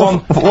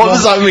 What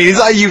does that mean? Is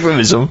that a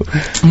euphemism?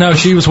 No,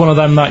 she was one of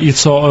them that you'd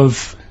sort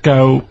of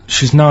go,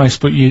 she's nice,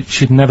 but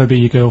she'd never be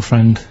your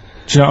girlfriend.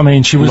 Do you know what I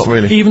mean? She was, Not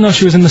really. even though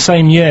she was in the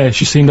same year,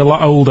 she seemed a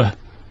lot older.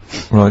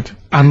 Right.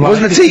 And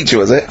like, Wasn't a teacher,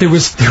 was it? there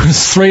was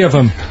 3 of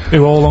them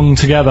who all hung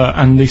together,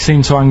 and they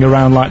seemed to hang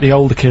around like the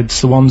older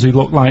kids, the ones who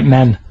looked like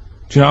men.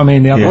 Do you know what I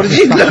mean? They had, What did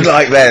you look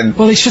like then?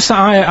 Well, it's just that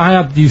I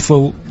had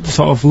youthful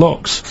sort of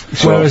looks,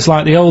 whereas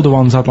like the older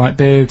ones had like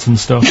beards and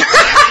stuff.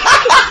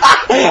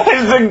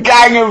 It's a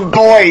gang of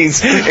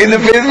boys in the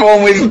 5th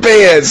form with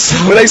beards.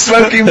 Were they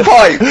smoking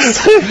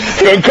pipes?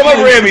 Going, come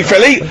over here, me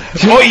filly.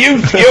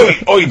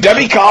 Oi,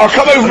 Debbie Carr,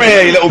 come over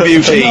here, you little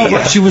beauty. No,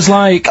 but she was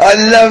like, I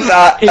love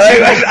that. They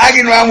were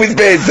hanging around with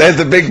beards. There's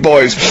the big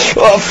boys.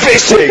 Oh,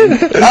 fishing.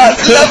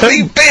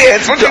 Lovely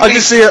beards. What do you I mean?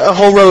 just see a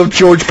whole row of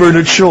George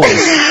Bernard Shaws.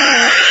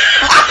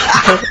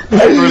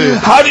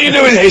 How do you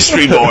do in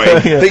history, boy?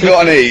 Think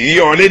on E.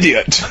 You're an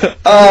idiot.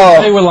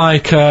 they were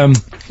like,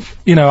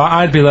 you know,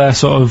 I'd be there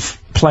sort of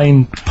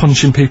playing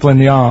punching people in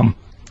the arm.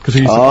 Cause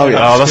he used to play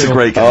that Oh, that's a skill.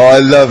 great game. Oh, I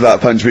love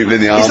that, punch people in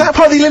the arm. Is that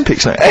part of the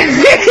Olympics now?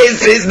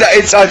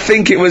 it's I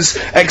think it was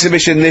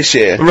exhibition this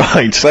year.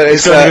 Right. But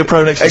it's going to be a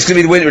pro next it's going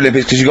to be the Winter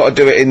Olympics because you've got to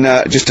do it in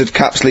just a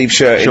cap sleeve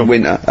shirt in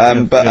winter.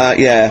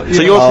 Yeah.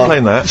 So you're also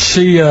playing that?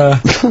 She,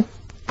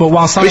 but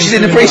whilst I But was she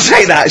didn't doing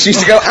appreciate that. She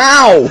used to go,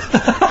 ow!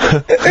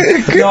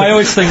 no, I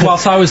always think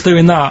whilst I was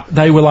doing that,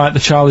 they were like the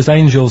Charlie's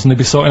Angels, and they'd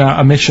be sorting out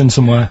a mission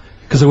somewhere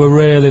because they were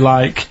really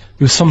like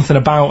there was something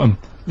about them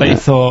that you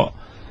thought,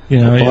 you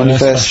know, they're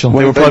special.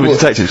 They were private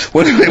detectives.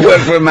 Wouldn't they work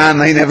for a man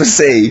they never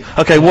see?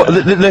 Okay, well,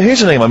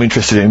 here's a name I'm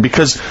interested in,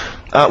 because,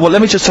 well,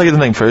 let me just tell you the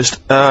name first.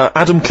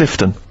 Adam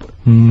Clifton.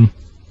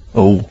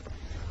 Oh.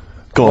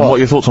 Go on, what are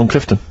your thoughts on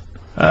Clifton?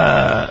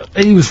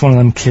 He was one of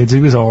them kids,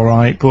 he was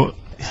alright, but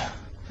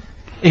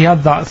he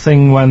had that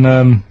thing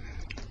when,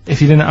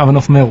 if you didn't have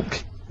enough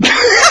milk,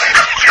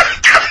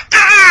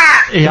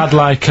 he had,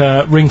 like,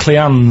 wrinkly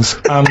hands,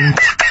 and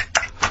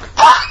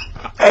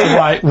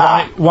like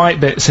white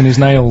bits in his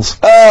nails.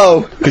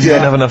 Oh! Because you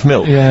didn't have enough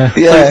milk? Yeah.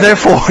 So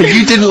therefore,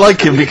 you didn't like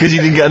him because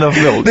you didn't get enough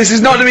milk? This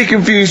is not to be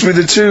confused with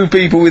the 2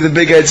 people with the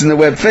big heads and the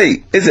webbed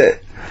feet, is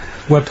it?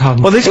 Webbed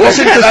hands. Well, this I was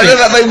know interesting.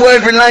 that they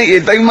weren't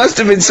related. They must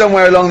have been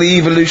somewhere along the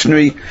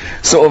evolutionary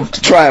sort of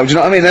trail. Do you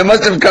know what I mean? They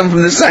must have come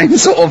from the same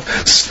sort of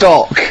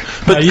stock.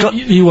 But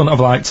you wouldn't have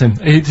liked him.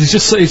 He's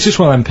just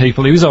one of them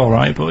people. He was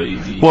alright, but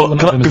Well,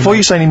 before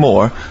you say any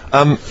more,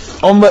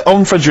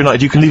 on Friends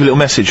United, you can leave a little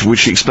message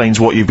which explains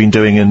what you've been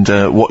doing and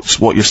what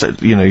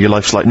your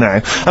life's like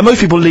now. And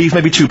most people leave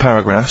maybe 2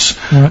 paragraphs.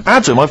 Yeah.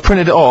 Adam, I've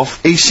printed it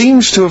off. He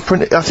seems to have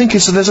printed. I think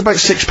there's about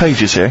 6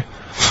 pages here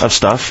of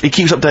stuff. He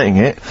keeps updating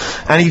it,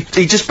 and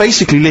he just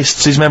basically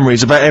lists his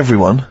memories about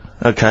everyone.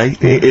 Okay,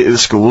 at the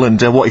school and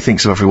what he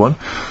thinks of everyone.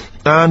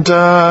 And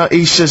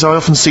he says, I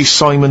often see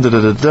Simon, he's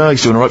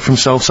doing alright for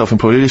himself,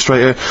 self-employed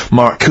illustrator,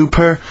 Mark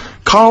Cooper,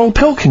 Karl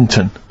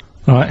Pilkington.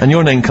 Right. And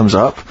your name comes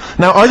up.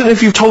 Now, I don't know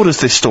if you've told us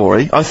this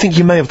story, I think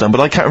you may have done,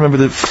 but I can't remember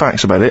the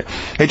facts about it.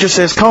 It just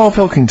says, Karl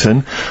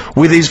Pilkington,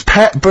 with his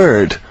pet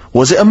bird,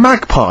 was it a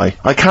magpie?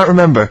 I can't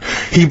remember.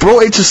 He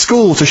brought it to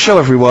school to show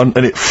everyone,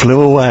 and it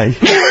flew away.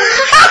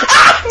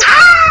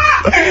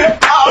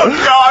 Oh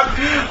God!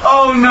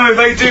 Oh no,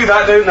 they do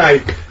that, don't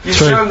they? You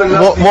show them the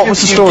What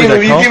was the story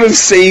then, You Karl? give them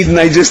seed and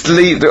they just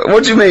leave.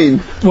 What do you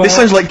mean? Well, This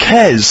sounds like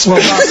Kez. well,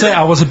 that's it.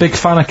 I was a big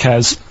fan of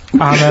Kez,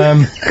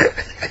 and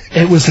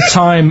it was the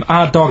time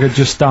our dog had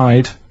just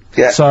died.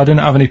 Yeah. So I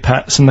didn't have any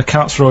pets, and the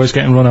cats were always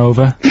getting run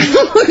over.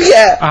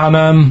 Yeah.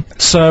 And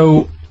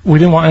so we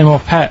didn't want any more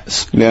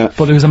pets. Yeah.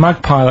 But there was a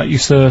magpie that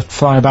used to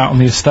fly about on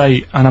the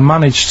estate, and I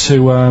managed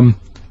to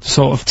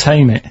sort of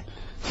tame it.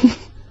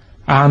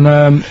 And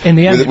in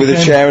the end, with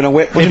a chair and a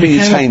whip. What do you mean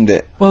you tamed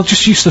it? Well,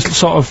 just used to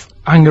sort of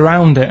hang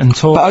around it and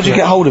talk. But how did you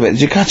get hold of it?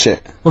 Did you catch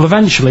it? Well,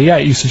 eventually, yeah,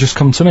 it used to just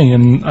come to me,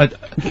 and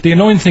the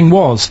annoying thing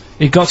was,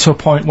 it got to a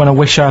point when I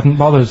wish I hadn't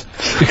bothered,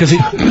 because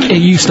it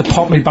used to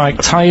pop me bike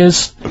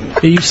tyres.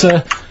 It used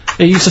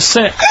to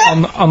sit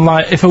on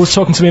like, if I was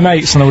talking to my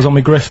mates and I was on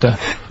my grifter.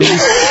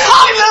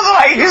 I love the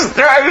way he just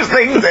throws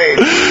things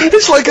in.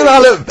 It's like an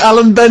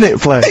Alan Bennett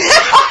play.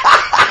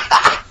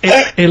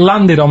 It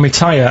landed on my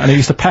tyre, and it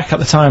used to peck at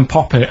the tyre and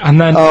pop it,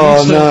 and then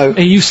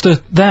it used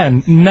to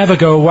then never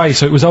go away,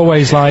 so it was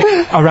always like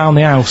around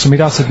the house, and my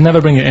dad said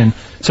never bring it in.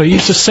 So it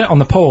used to sit on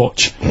the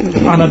porch,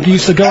 and I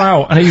used to go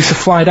out, and it used to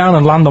fly down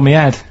and land on my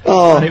head,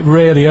 and it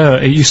really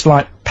hurt. It used to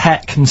like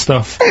peck and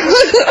stuff.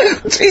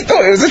 He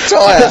thought it was a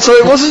tyre. So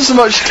it wasn't so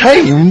much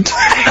tamed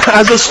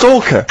as a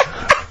stalker.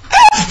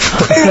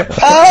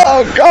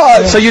 Oh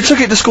God! So you took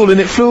it to school and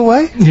it flew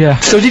away? Yeah.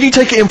 So did you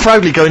take it in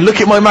proudly, going, "Look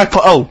at my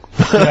magpie"? Oh.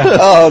 Yeah.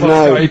 Oh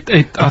no!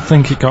 I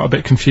think it got a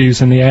bit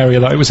confused in the area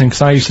that it was in,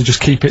 because I used to just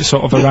keep it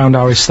sort of around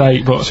our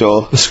estate, but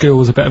the school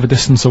was a bit of a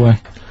distance away.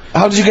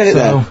 How did you get it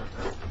there?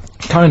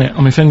 Carrying it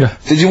on my finger.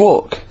 Did you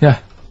walk? Yeah.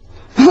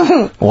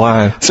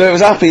 Wow. So it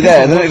was happy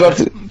there, and then it got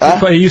to...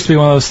 But it used to be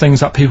one of those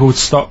things that people would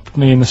stop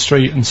me in the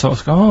street and sort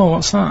of go, "Oh,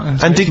 what's that?"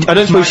 And I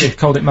don't suppose you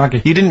called it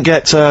Maggie. You didn't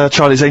get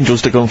Charlie's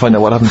Angels to go and find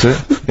out what happened to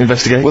it?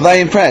 Investigate? Were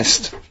they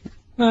impressed?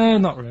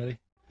 Not really.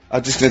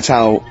 I'm just going to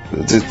tell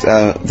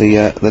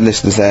the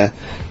listeners there,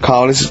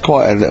 Karl, this is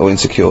quite a little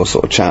insecure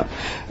sort of chap,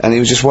 and he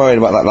was just worried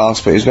about that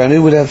last bit. He was going,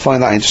 who would ever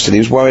find that interesting? He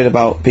was worried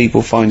about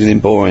people finding him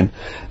boring.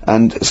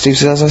 And Steve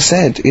said, as I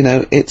said, you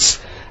know,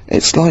 it's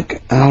like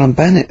an Alan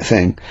Bennett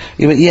thing.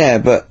 He went, yeah,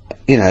 but,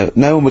 you know,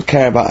 no one would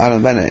care about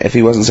Alan Bennett if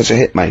he wasn't such a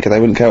hit maker. They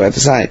wouldn't care what he had to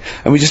say.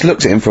 And we just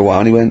looked at him for a while,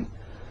 and he went,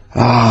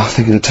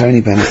 thinking of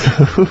Tony Bennett.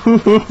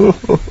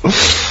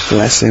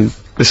 Bless him.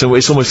 Listen,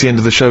 it's almost the end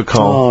of the show,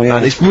 Karl. Oh, yeah.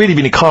 And it's really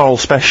been a Karl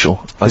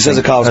special. This is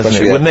a Karl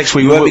special, yeah. Well, next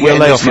week, we'll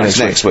lay off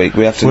next week.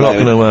 We have to We're not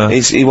gonna,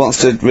 he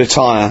wants to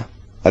retire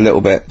a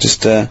little bit,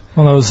 just, Well,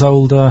 those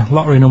old,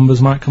 lottery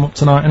numbers might come up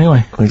tonight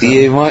anyway.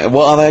 Exactly. You might,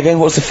 what are they again?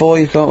 What's the 4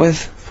 you've got with?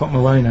 Fuck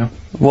my way now.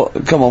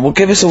 What? Come on, well,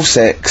 give us all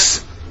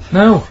 6.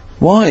 No.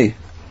 Why?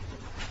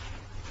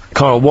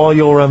 Karl, while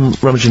you're,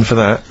 rummaging for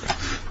that,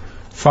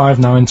 5,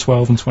 9,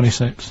 12 and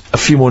 26. a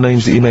few more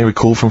names that you may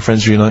recall from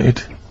Friends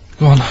Reunited.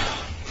 Go on.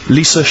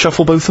 Lisa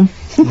Shufflebotham?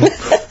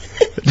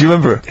 Do you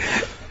remember her?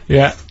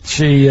 Yeah,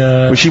 she,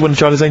 Was she one of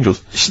Charlie's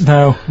Angels?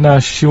 No,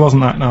 she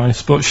wasn't that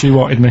nice, but she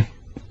wanted me.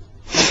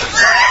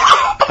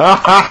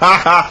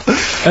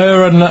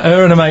 her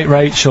and a mate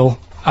Rachel,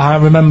 I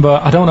remember,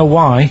 I don't know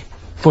why,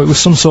 but it was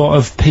some sort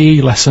of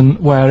PE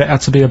lesson where it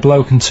had to be a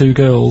bloke and 2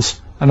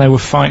 girls, and they were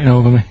fighting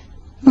over me.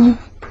 Could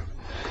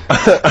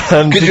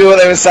you hear what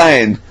they were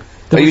saying?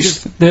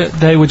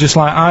 They were just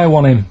like, I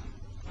want him,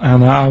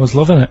 and I was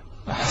loving it.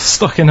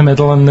 Stuck in the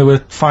middle, and they were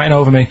fighting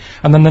over me.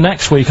 And then the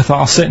next week, I thought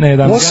I'll sit near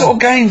them. What sort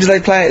of game do they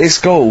play at this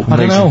school? I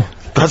don't know.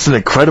 That's an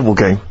incredible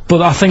game.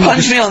 But I think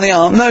punch me on the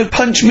arm. No,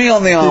 punch me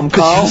on the arm,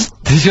 Karl.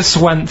 They just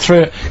went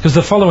through it, because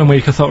the following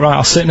week I thought, right,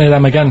 I'll sit near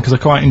them again, because I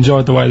quite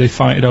enjoyed the way they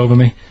fighted over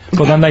me.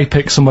 But then they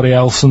picked somebody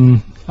else,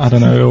 and I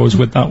don't know who I was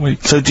with that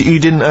week. So you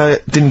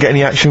didn't get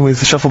any action with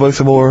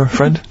Shufflebotham or a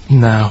friend?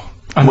 No.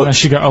 And as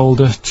she got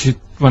older, she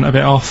went a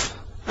bit off.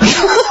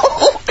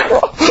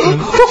 She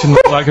didn't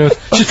look that good.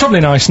 She's probably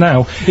nice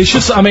now. It's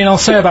just, I mean, I'll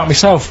say about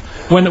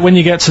myself, when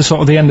you get to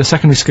sort of the end of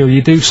secondary school,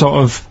 you do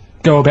sort of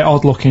go a bit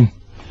odd looking.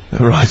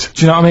 Right.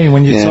 Do you know what I mean?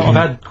 When your sort of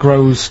head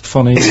grows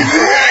funny.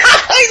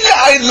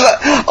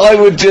 I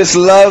would just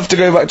love to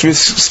go back to his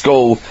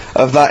school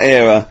of that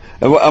era.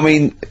 I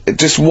mean,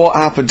 just what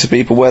happened to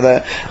people,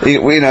 whether,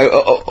 you know,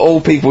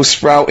 all people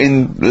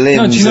sprouting limbs.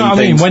 No, do you know what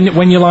I mean?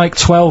 When you're like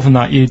 12 and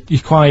that, you're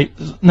quite,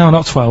 no,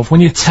 not 12,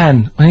 when you're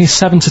 10, when you're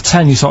 7 to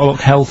 10, you sort of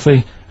look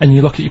healthy, and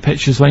you look at your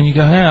pictures when you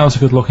go, yeah, I was a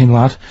good looking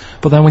lad.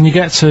 But then when you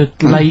get to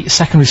late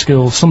secondary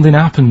school, something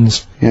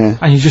happens,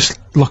 and you just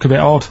look a bit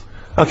odd.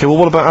 Okay, well,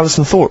 what about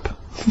Alison Thorpe?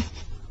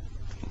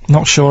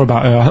 Not sure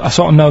about her. I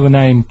sort of know the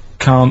name,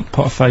 can't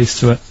put a face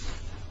to it.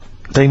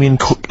 Damien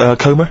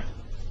Comer?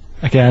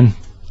 Again,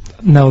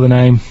 know the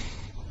name.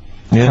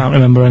 Yeah. Can't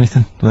remember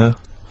anything. No.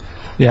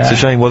 Yeah. It's a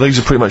shame. Well, those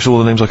are pretty much all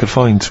the names I could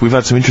find. We've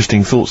had some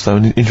interesting thoughts, though,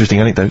 and interesting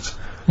anecdotes.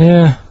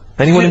 Yeah.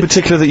 Anyone in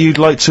particular that you'd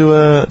like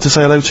to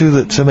say hello to,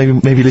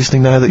 that maybe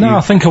listening now that No,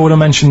 I think I would have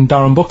mentioned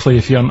Darren Buckley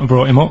if you hadn't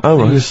brought him up. Oh,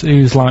 right.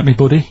 He was like me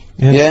buddy.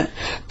 Yeah.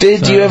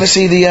 Did you ever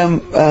see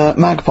the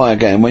magpie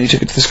again when you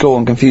took it to the school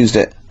and confused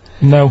it?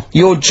 No.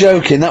 You're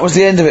joking. That was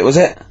the end of it, was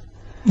it?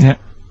 Yeah.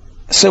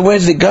 So where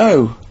did it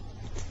go?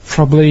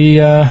 Probably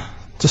to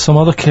some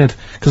other kid.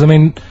 Because I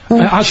mean,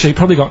 actually, it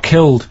probably got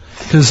killed.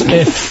 Because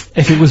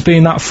if it was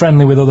being that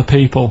friendly with other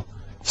people,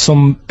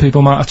 some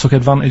people might have took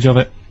advantage of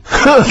it.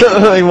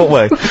 In what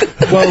way?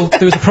 Well,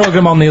 there was a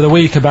programme on the other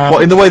week about...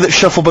 What, in the way that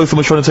Shufflebotham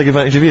was trying to take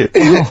advantage of you?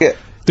 Well,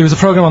 there was a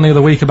programme on the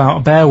other week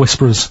about bear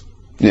whisperers.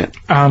 Yeah.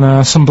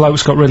 And some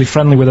blokes got really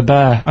friendly with a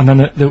bear, and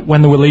then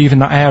when they were leaving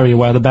that area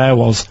where the bear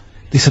was,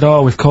 they said,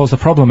 "Oh, we've caused a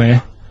problem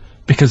here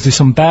because there's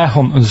some bear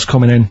hunters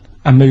coming in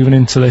and moving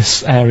into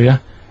this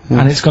area,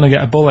 and it's going to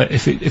get a bullet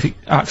if it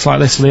acts like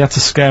this." So they had to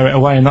scare it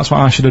away, and that's what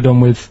I should have done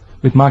with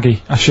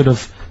Maggie. I should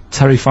have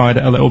terrified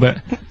it a little bit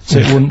so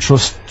it wouldn't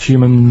trust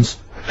humans.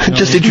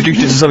 Just introduced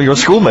it to some of your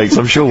schoolmates,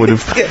 I'm sure would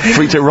have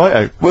freaked it right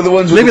out. Well, the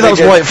ones maybe that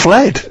was why it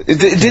fled. It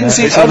didn't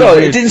see. Oh no,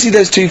 it didn't see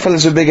those two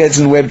fellas with big heads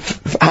and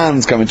webbed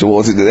hands coming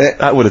towards it, did it?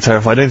 That would have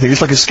terrified anything.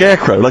 It's like a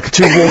scarecrow, like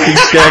two walking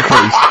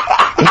scarecrows.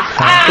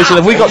 Listen,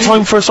 have we got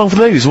time for a song for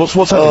the ladies? What's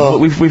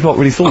happening? We've not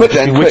really thought. Quick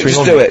then, quick,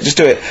 just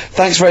do it.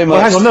 Thanks very much.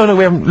 Well, hang on, no,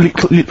 we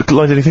haven't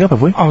lined anything up,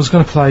 have we? I was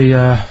going to play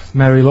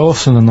Mary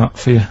Lawson and that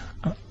for you.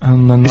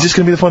 And then is this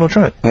going to be the final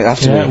track? It has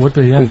to be. It would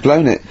be, yeah. We've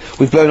blown it.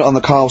 We've blown it on the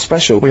Karl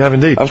special. We have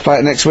indeed. I'll play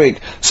it next week.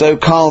 So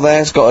Karl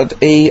there's got an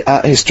E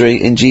at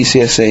history in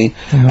GCSE.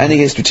 Any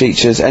history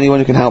teachers, anyone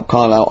who can help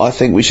Karl out, I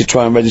think we should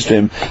try and register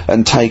him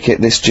and take it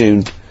this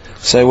June.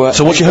 So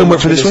what's your homework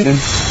for this week?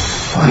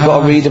 You've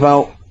got to read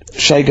about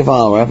Che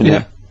Guevara, haven't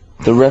you?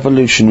 The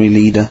revolutionary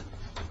leader.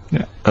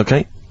 Yeah.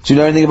 Okay. Do you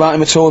know anything about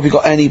him at all? Have you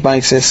got any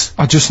basis?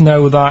 I just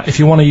know that if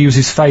you want to use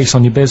his face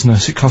on your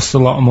business, it costs a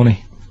lot of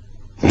money.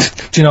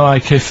 Do you know,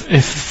 like,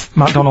 if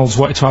McDonald's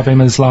wanted to have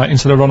him as, like,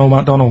 instead of Ronald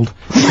McDonald?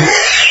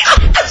 How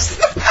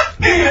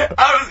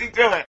does he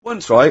do it?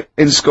 Once, right,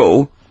 in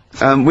school,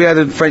 we had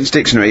a French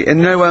dictionary,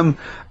 and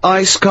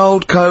ice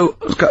cold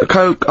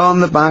coke on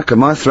the back of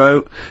my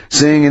throat,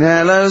 singing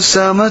hello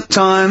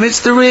summertime, it's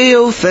the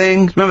real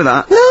thing. Remember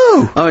that?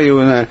 No! Oh, you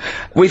will know.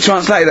 We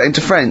translated that into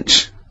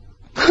French.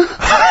 Is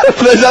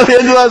that the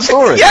end of that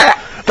story?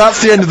 Yeah!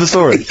 That's the end of the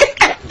story?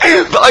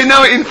 But I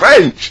know it in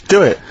French.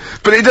 Do it.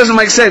 But it doesn't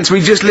make sense.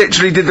 We just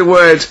literally did the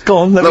word. Go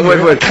on, let me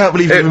hear it. I can't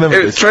believe you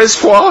remember this. Tres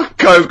fois,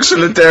 coke, sur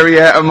le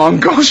derrière, a mon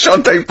gauche,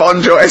 chante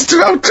bonjour,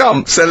 estivale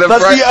jump, celebrate.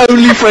 That's the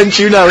only French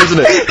you know, isn't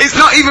it? It's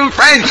not even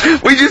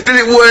French! We just did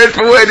it word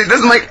for word, it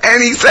doesn't make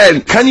any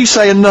sense! Can you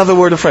say another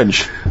word of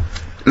French?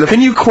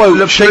 Can you quote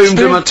Le plume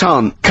de ma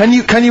tongue. Can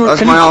you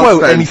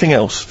quote anything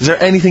else? Is there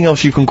anything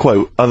else you can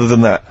quote other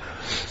than that?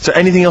 Is there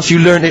anything else you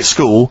learned at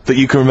school that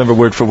you can remember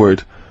word for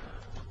word?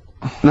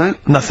 No?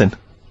 Nothing.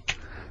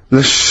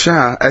 Le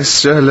chat est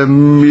sur le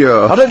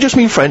mur. I don't just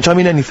mean French, I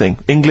mean anything.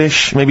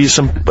 English, maybe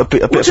a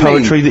bit of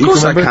poetry that you can remember? Of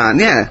course I can,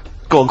 yeah.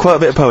 Go on, quote a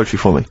bit of poetry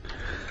for me.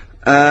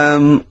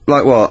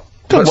 Like what?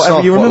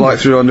 Whatever you remember. Light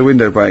through on the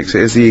window breaks,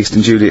 it is the east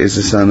and Juliet is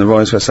the sun, the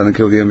rise west sun and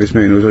kill the youngest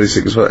moon who was already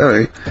sick as well.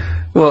 Anyway.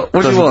 What do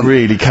you want? Doesn't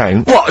really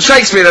count. What?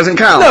 Shakespeare doesn't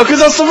count? No, because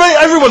that's the way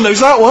everyone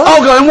knows that one.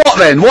 Oh, go on, what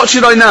then? What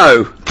should I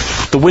know?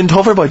 The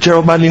Windhover by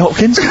Gerald Manley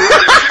Hopkins.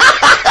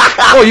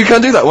 Oh, you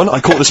can't do that one. I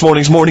caught this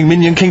morning's morning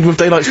minion, Kingdom of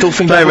Daylight, still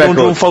thinking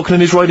of Falcon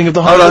and his riding of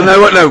the high. Hold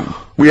on, no,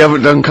 we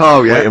haven't done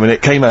Karl yet. Wait a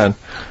minute, K-Man.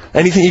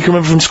 Anything you can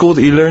remember from school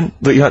that you learned,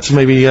 that you had to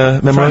maybe,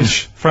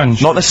 memorise?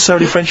 French. Not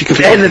necessarily French, you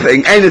could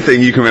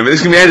anything you can remember.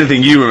 This can be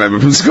anything you remember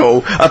from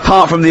school,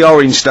 apart from the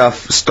orange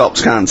stuff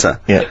stops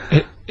cancer.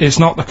 Yeah. It's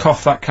not the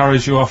cough that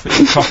carries you off, it's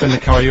the coughing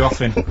that carry you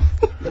off in.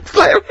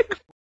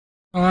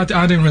 Well, I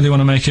didn't really want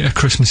to make it a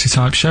Christmassy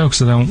type show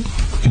because I don't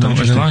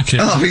really like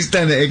it. Oh, he's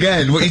done it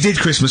again. Well, he did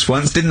Christmas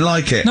once, didn't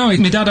like it. No,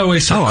 my dad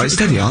always said... Alright,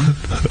 steady on.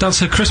 Dad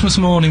said Christmas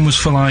morning was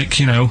for, like,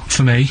 you know,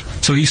 for me,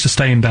 so he used to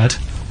stay in bed.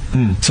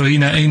 So he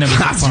never...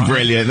 That's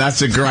brilliant,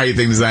 that's a great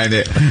thing to say, isn't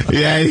it?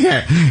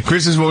 Yeah.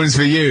 Christmas morning's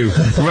for you.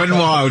 Run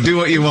wild, do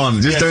what you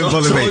want, just don't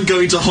bother me. I'm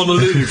going to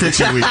Honolulu for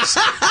 2 weeks.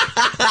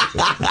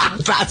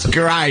 That's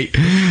great.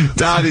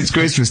 Dad, it's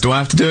Christmas, do I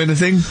have to do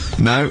anything?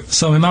 No.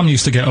 So my mum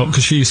used to get up,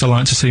 because she used to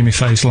like to see my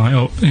face light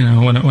up, you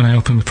know, when I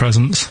opened the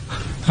presents.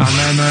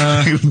 And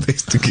then,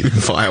 to give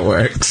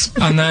fireworks.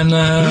 And then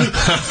I'd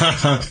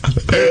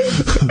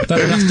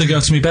have to go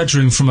to my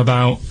bedroom from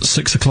about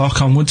 6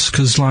 o'clock onwards,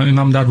 because, like, my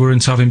mum and dad were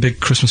into having big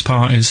Christmas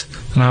parties,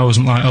 and I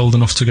wasn't, like, old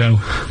enough to go.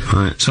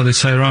 Right. So they'd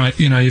say, right,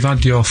 you know, you've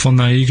had your fun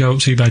there, you go up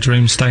to your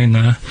bedroom, stay in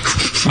there.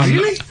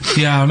 Really?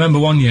 Yeah, I remember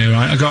one year,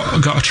 right, I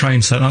got a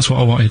train set, that's what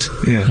I wanted.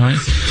 Yeah. Right?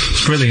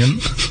 It's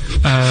brilliant.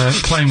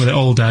 Playing with it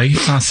all day.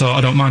 I thought,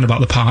 I don't mind about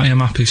the party,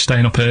 I'm happy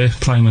staying up here,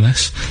 playing with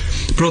this.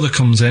 Brother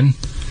comes in.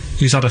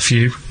 He's had a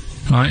few,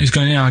 right? He's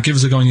going, yeah, give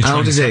us a go on your train. How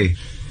old is he?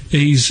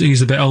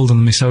 He's a bit older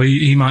than me, so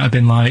he might have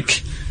been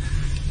like,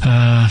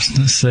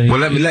 let's see. Well,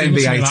 let him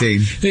be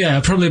 18.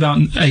 Yeah, probably about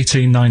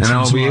 18, 19,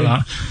 something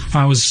like that.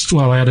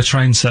 I had a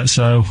train set,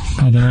 so,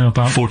 I don't know,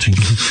 about 14.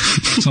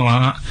 something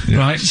like that. Yeah.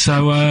 Right,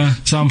 so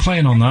I'm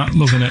playing on that,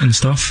 loving it and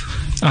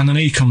stuff, and then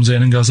he comes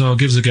in and goes, oh,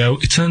 give us a go.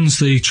 He turns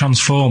the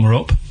transformer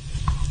up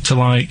to,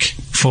 like,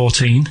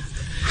 14.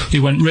 He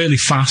went really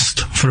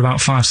fast for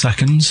about 5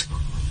 seconds,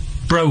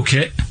 broke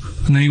it,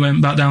 and then he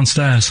went back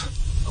downstairs.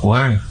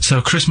 Wow.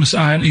 So Christmas,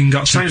 I hadn't even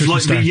got to Sounds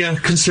Christmas like Day. the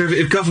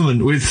Conservative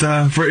government with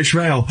British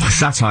Rail.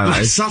 Satire,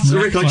 that is.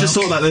 Rick, I just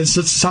thought that there's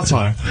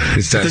satire.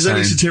 If there's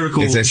any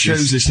satirical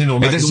shows listening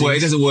or it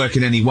doesn't work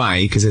in any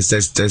way, because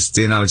there's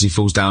the analogy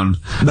falls down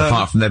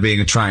apart from there being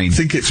a train.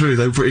 Think it through,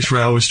 though. British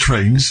Rail was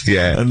trains.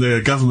 Yeah. And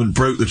the government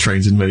broke the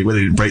trains in many ways.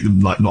 They didn't break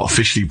them, like, not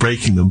officially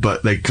breaking them,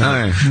 but they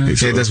kind of...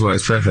 It does work,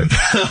 it's perfect.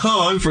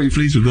 Oh, I'm pretty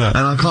pleased with that.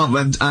 And I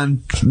can't,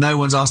 and no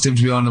one's asked him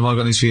to be on Have I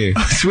Got News For You.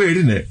 It's weird,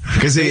 isn't it?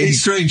 Because it's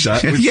strange,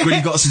 that, when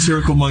you've got a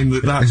satirical mind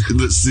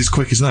that's as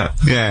quick as that.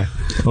 Yeah.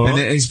 All and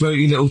right. he's broke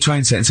your little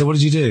train set. And so what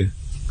did you do?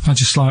 I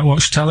just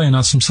watched telly and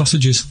had some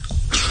sausages.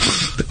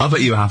 I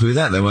bet you were happy with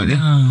that though, weren't you?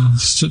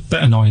 It's a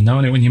bit annoying though,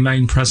 isn't it, when your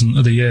main present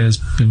of the year's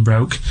been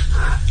broke.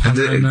 And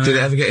did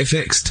it ever get it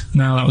fixed?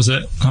 No, that was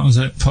it.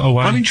 Put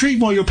away. I'm intrigued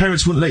why your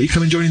parents wouldn't let you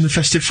come and join in the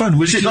festive fun.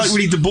 Was it like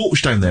really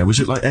debauched down there? Was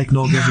it like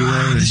eggnog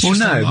everywhere? Well,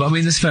 no, but I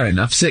mean, that's fair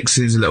enough. 6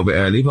 seems a little bit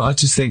early, but I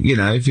just think, you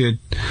know, if you're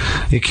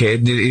a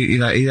kid, you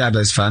know, he had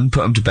his fun,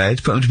 put him to bed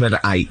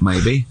at 8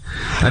 maybe.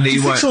 And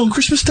you think so on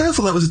Christmas Day? I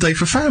thought that was a day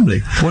for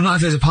family. Well, not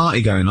if there's a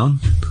party going on.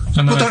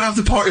 Well, don't have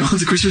the party on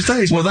the Christmas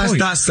Day. Well,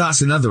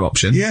 that's another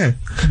option. Yeah.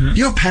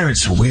 Your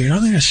parents are weird,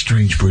 aren't they? A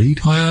strange breed.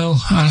 Well,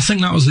 I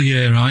think that was the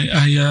year, right?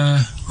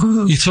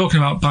 You're talking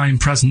about buying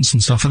presents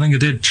and stuff. I think I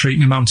did treat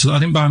my mum to. I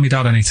didn't buy my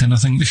dad anything. I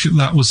think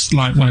that was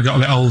like when I got a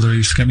bit older, I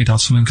used to get my dad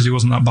something because he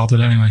wasn't that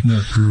bothered anyway.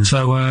 No.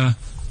 So,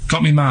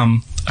 got me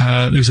mum.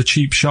 There was a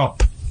cheap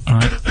shop,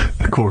 right?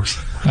 Of course.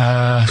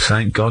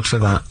 Thank God for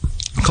that.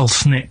 Called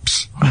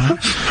Snips.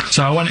 Right?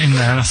 So I went in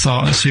there and I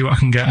thought, let's see what I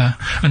can get her.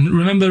 And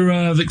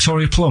remember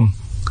Victoria Plum?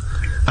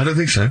 I don't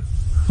think so.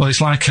 Well,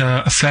 it's like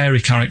a fairy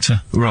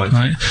character. Right.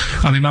 And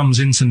my mum's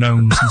into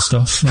gnomes and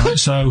stuff, right?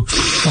 So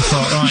I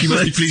thought, right. She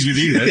must be pleased with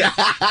you then.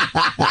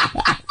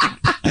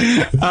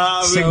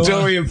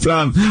 Victoria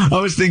Plum. I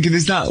was thinking,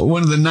 is that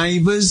one of the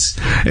neighbours?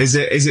 Is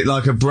it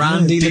like a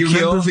brandy do you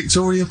liqueur? remember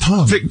Victoria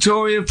Plum?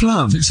 Victoria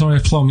Plum. Victoria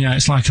Plum, yeah,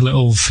 it's like a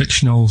little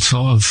fictional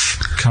sort of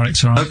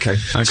character, right? Okay.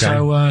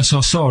 So I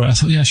saw it, I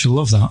thought, yeah, she'll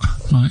love that,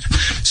 right?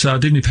 So I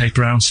did my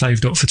paper round,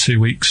 saved up for 2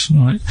 weeks,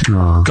 right?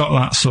 Oh. Got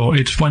that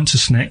sorted, went to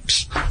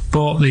Snips,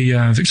 bought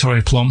the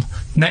Victoria Plum.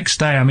 Next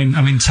day, I'm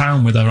in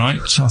town with her,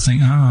 right? So I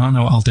think, I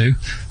know what I'll do.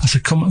 I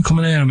said, come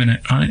in here a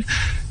minute, right?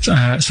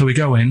 So we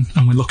go in,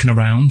 and we're looking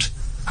around,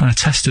 and I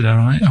tested her,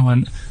 right? I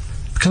went,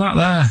 look at that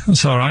there,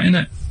 that's alright, isn't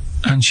it?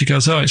 And she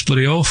goes, oh, it's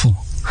bloody awful.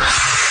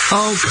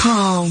 Oh,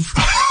 Carl.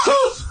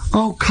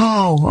 Oh,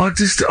 Carl.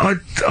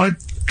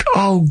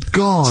 Oh,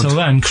 God. So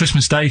then,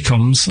 Christmas Day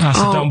comes, I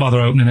said, don't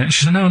bother opening it.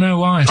 She said, no,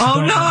 why? I said,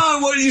 Oh, no!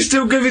 Why did you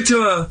still give it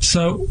to her?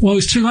 So, well,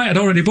 it's too late, I'd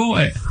already bought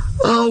it.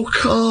 Oh,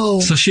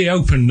 Carl. So she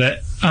opened it,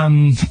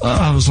 and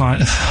I was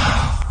like...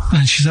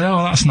 And she said,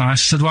 oh, that's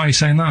nice. I said, why are you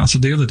saying that? I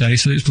said, the other day,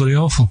 so it's bloody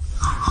awful.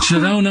 She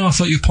said, oh, no, I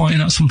thought you were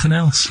pointing at something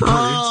else.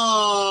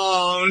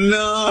 Oh,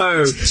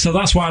 no. So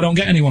that's why I don't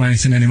get anyone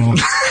anything anymore.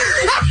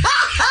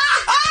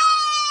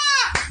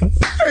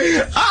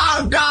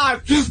 Oh,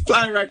 God.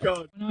 Play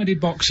record. When I did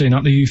boxing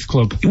at the youth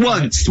club.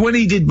 Once, when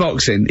he did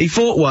boxing, he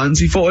fought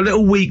a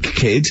little weak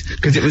kid,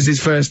 because it was his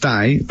first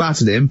day,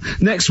 battered him.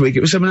 Next week,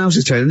 it was someone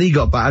else's turn, and he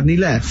got battered and he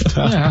left.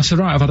 Yeah, I said,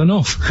 right, I've had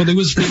enough. But there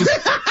was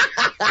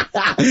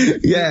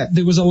yeah.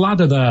 There was a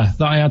ladder there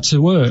that I had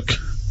to work,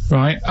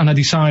 right? And I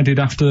decided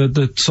after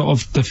the sort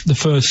of the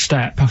first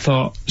step, I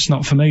thought, it's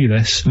not for me,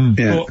 this.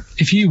 Yeah. But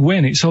if you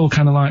win, it's all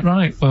kind of like,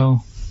 right,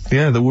 well...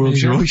 Yeah, the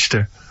world's your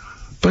oyster.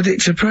 But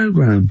it's a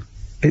programme.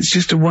 It's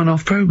just a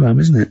one-off programme,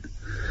 isn't it?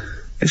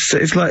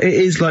 It's like, it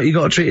is like, you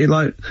gotta treat it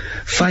like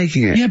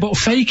faking it. Yeah, but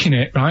faking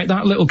it, right?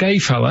 That little gay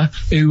fella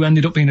who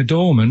ended up being a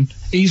doorman,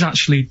 he's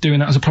actually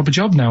doing that as a proper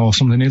job now or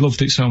something. He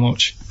loved it so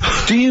much.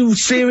 Do you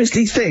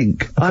seriously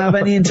think I have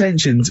any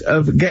intentions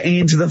of getting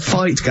into the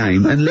fight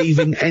game and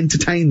leaving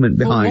entertainment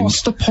behind? Well,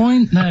 what's the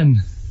point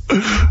then?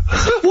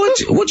 What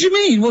do you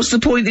mean? What's the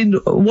point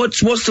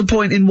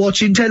in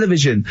watching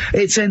television?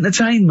 It's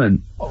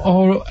entertainment.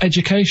 Or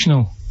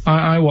educational.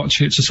 I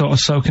watch it to sort of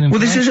soak in information. Well,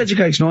 this is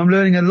educational. I'm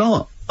learning a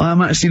lot.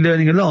 I'm actually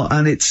learning a lot,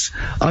 and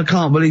I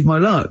can't believe my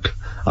luck.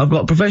 I've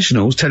got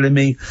professionals telling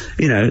me,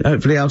 you know,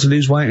 hopefully how to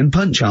lose weight and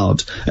punch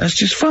hard. That's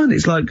just fun.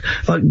 It's like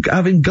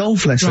having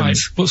golf lessons. Right,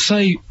 but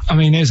say, I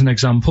mean, here's an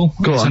example.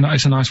 Go on.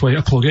 It's a nice way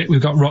to plug it.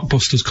 We've got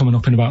Rockbusters coming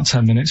up in about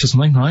 10 minutes or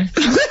something, right?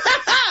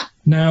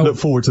 Now, look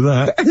forward to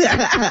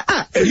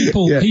that.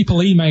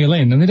 People email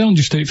in, and they don't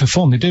just do it for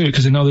fun. They do it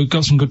because they know they've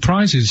got some good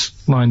prizes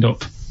lined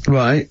up.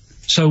 Right.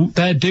 So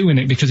they're doing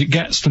it because it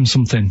gets them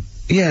something.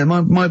 Yeah,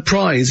 my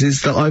prize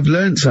is that I've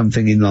learned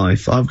something in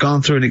life. I've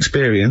gone through an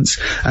experience,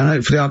 and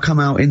hopefully I'll come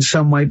out in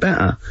some way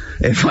better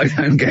if I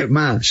don't get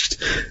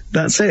mashed.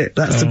 That's it.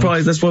 That's the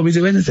prize. That's why we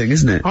do anything,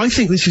 isn't it? I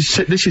think this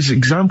is an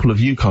example of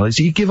you, Carl, is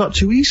you give up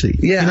too easily.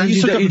 Yeah, and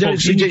you gave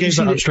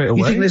that up straight away.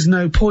 You think there's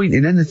no point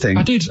in anything?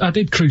 I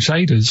did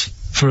Crusaders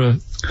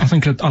I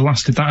think I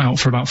lasted that out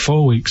for about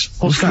 4 weeks.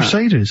 What's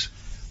Crusaders?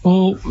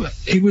 Well,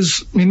 it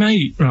was my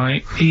mate,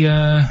 right? He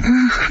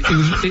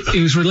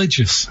was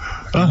religious,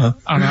 and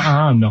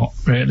I'm not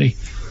really.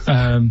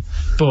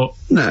 But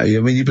no, I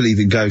mean, you believe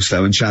in ghosts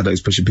though, and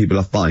shadows pushing people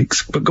off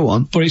bikes, but go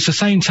on. But it's the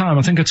same time,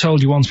 I think I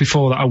told you once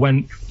before that I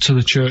went to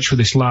the church with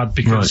this lad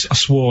because I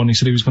swore and he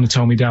said he was going to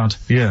tell me dad.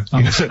 Yeah.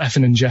 I was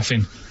effing and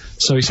jeffing.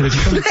 So he said, if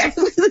you come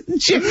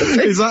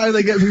is that how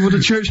they get people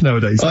to church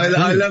nowadays? I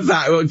love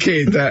that little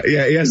kid.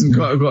 He hasn't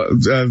got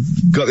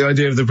the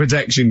idea of the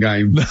protection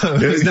game.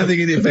 There's nothing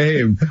in it for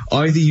him.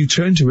 Either you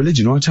turn to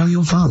religion or I tell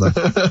your father.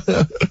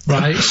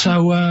 Right.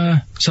 So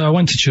I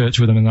went to church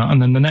with him and that,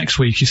 and then the next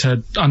week he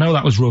said, I know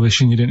that was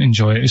rubbish and you didn't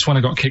enjoy it. It's when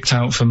I got kicked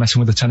out for messing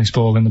with the tennis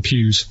ball in the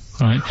pews.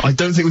 Right. I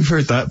don't think we've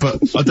heard that, but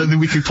I don't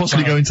think we could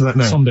possibly go into that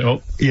now. Summed it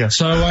up. Yeah.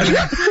 So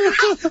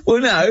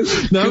well, no,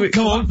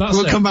 come on.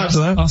 We'll come back to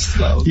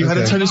that. You had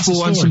a tennis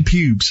ball and some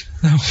pubes.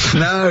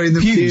 No, in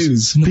the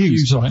pews. In the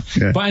pews, right.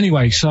 Yeah. But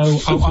anyway, so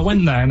I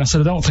went there and I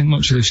said, I don't think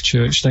much of this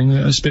church thing.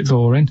 It's a bit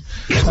boring.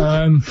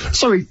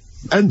 Sorry,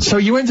 and so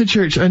you went to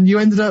church and you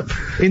ended up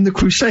in the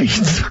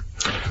Crusades?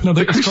 No,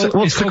 it's called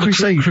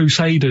the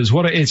Crusaders.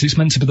 What it is, it's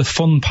meant to be the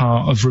fun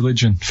part of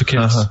religion for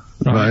kids.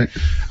 Right.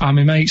 And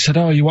my mate said,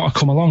 you want to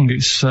come along?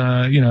 It's,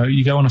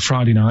 you go on a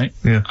Friday night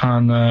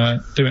and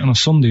do it on a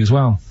Sunday as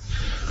well.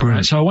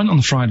 Right. So I went on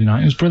the Friday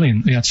night. It was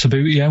brilliant. We had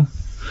Sabutio.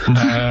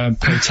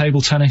 Played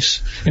table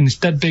tennis in this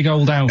dead big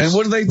old house. And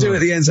what do they do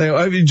at the end? Say,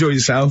 I hope you enjoy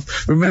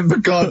yourself. Remember,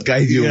 God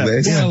gave you all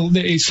this. Well,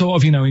 it's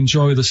sort of,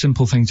 enjoy the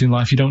simple things in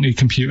life. You don't need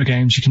computer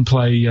games. You can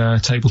play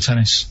table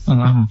tennis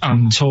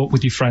and talk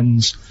with your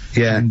friends.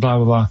 Yeah. And blah,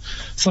 blah, blah.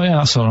 So, yeah,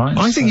 that's all right.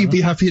 I think you'd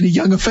be happy in a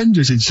young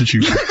offenders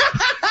institution.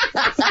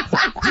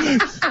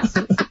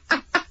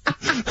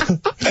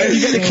 You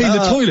get to clean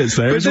the toilets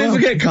there. But don't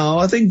forget, Carl,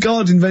 I think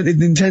God invented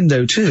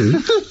Nintendo too.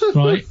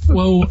 Right.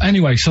 Well,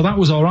 anyway, so that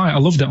was all right. I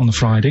loved it on the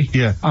Friday.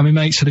 Yeah. And my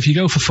mate said if you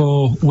go for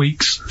 4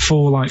 weeks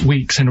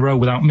in a row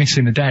without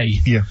missing a day.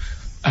 Yeah.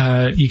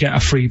 You get a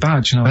free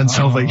badge and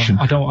salvation.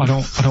 I don't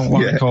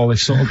like all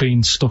this sort of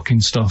being stuck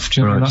in stuff.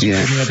 Do you know what I mean?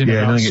 That's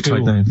then get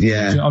tied down. Do you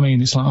know what I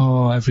mean? It's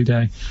like, every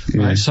day.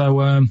 Yeah. Right,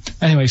 so,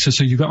 anyway,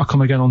 so you've got to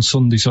come again on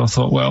Sunday, so I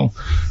thought, well,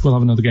 we'll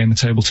have another game of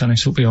table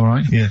tennis, it'll be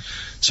alright. Yeah.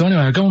 So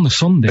anyway, I go on the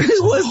Sunday.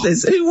 Who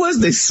was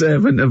this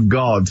servant of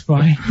God?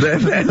 Right.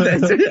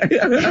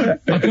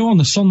 I go on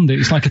the Sunday,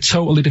 it's like a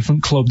totally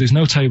different club, there's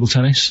no table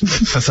tennis.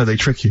 That's how they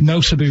trick you. No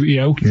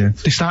Sabutio. Yeah.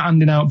 They start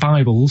handing out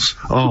Bibles.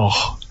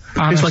 Oh.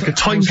 And it's like a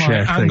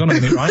timeshare thing. Hang on a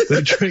minute, right?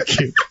 They trick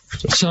you.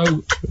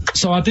 So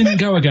I didn't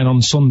go again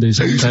on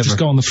Sundays. I used to just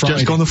go on the Friday.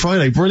 Just go on the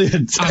Friday.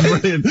 Brilliant.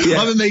 Brilliant.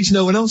 Yeah. I'm amazed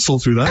no one else saw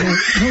through that.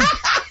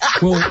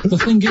 Well, the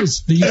thing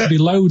is, there used to be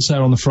loads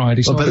there on the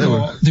Friday, so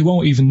they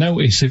won't even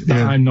notice if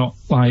that I'm not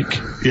like.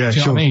 Yeah, do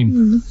you know what I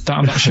mean? That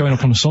I'm not showing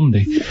up on a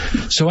Sunday.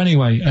 So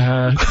anyway,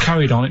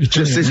 carried on. It was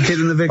just this kid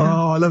in the vicar.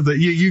 Oh, I love that.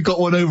 You got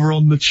one over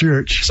on the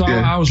church. So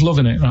I was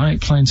loving it, right?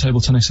 Playing table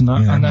tennis and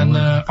that, and then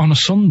on a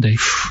Sunday.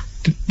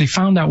 They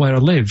found out where I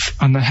live,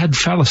 and the head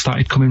fella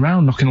started coming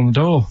round, knocking on the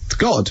door.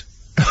 God.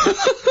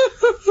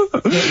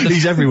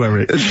 He's everywhere,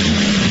 Rick.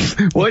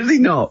 Why did he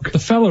knock? The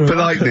fella for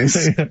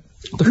likeness.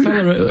 The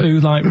fella who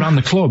ran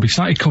the club, he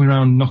started coming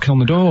around knocking on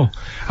the door,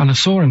 and I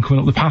saw him coming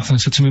up the path, and I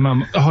said to my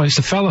mum, it's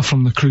the fella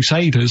from the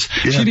Crusaders.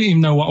 Yeah. She didn't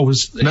even know what I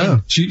was.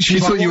 No, she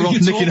thought you were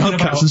off nicking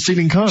hubcaps and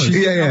stealing cars. She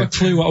didn't have a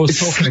clue what I was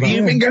talking about.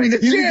 You've been going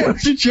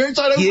to church.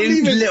 I don't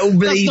believe it. Little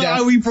bleeder. That's not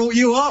how we brought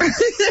you up.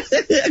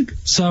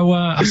 So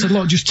I said,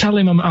 look, just tell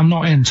him I'm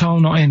not in. Tell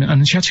him I'm not in.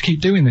 And she had to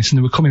keep doing this, and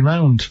they were coming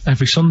round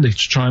every Sunday to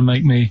try and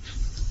make me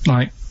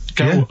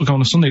go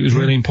on a Sunday. It was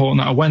really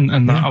important that I went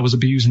and that I was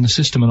abusing the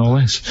system and all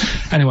this.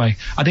 Anyway,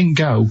 I didn't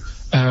go.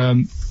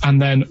 And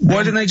then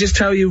why didn't they just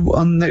tell you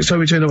on next time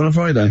we turned up on a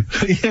Friday?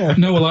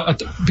 No, well,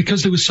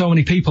 because there was so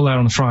many people there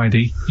on a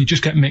Friday, you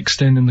just get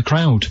mixed in the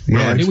crowd.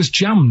 Right. It was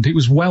jammed. It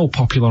was well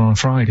popular on a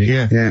Friday.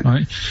 Yeah.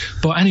 Right.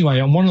 But anyway,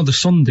 on one of the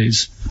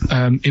Sundays,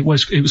 it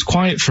was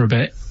quiet for a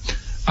bit,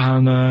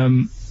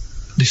 and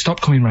they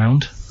stopped coming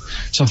round.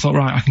 So I thought,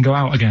 right, I can go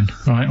out again,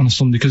 right, on a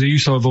Sunday, because I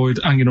used to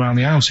avoid hanging around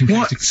the house.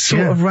 What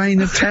sort of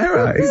reign of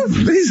terror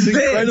is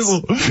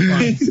incredible?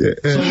 Right.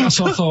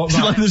 So I thought,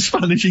 it's like the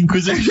Spanish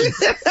Inquisition.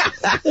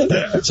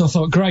 So I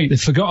thought, great, they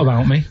forgot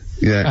about me.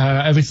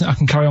 Yeah. Everything, I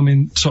can carry on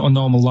in sort of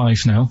normal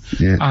life now.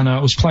 Yeah. And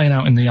I was playing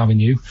out in the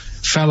avenue.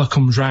 Fella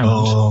comes round.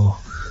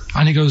 Oh.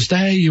 And he goes,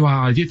 there you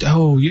are.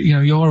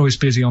 You're always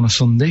busy on a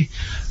Sunday.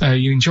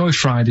 You enjoy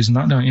Fridays and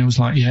that, don't you? I was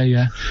like,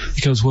 yeah.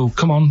 He goes, well,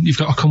 come on, you've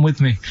got to come with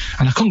me.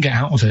 And I couldn't get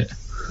out of it.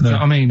 No. You know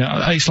what I mean?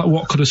 It's like,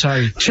 what could I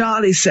say?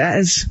 Charlie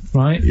says.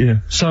 Right? Yeah.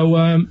 So,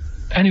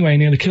 anyway, he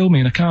nearly killed me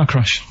in a car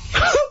crash.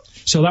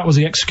 So that was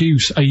the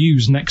excuse I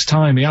used next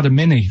time. He had a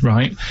Mini,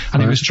 right?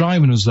 And he was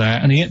driving us there,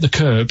 and he hit the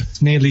curb,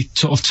 nearly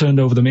sort of turned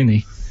over the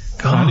Mini.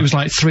 Right? There was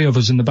like 3 of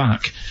us in the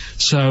back.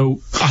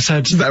 So I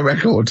said... Is that a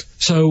record?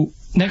 So...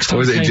 Next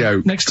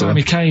time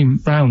he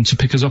came round to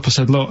pick us up, I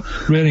said, look,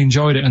 really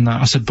enjoyed it and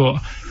that. I said,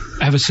 but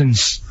ever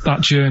since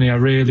that journey, I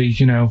really,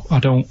 I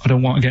don't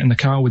want to get in the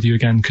car with you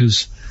again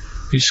because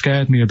it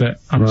scared me a bit.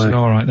 And I said,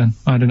 all right then,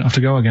 I didn't have to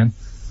go again.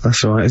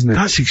 That's all right, isn't it?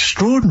 That's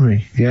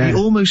extraordinary. Yeah. He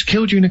almost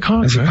killed you in a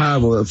car It's a crash.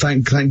 parable.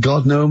 Thank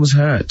God no one was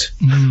hurt.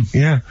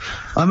 Yeah.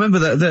 I remember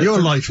that.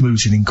 Your life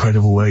moves in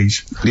incredible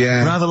ways.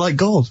 Yeah. Rather like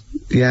God.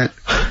 Yeah.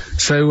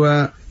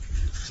 So,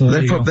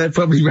 they're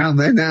probably round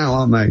there now,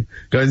 aren't they?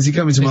 Going, is he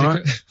coming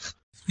tomorrow?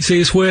 You see,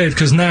 it's weird,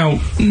 because now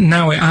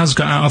it has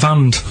got out of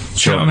hand.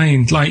 Do you know what I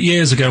mean? Like,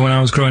 years ago when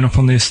I was growing up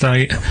on the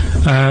estate,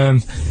 yeah,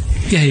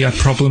 you had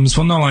problems,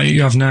 but not like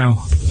you have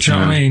now. Do you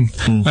know what I mean?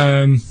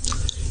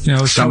 You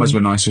know, Summers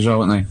were nice as well,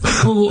 weren't they?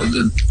 Well,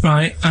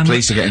 right. And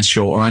police are getting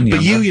shorter and younger.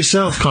 But you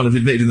yourself kind of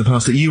admitted in the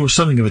past that you were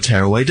something of a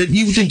tearaway.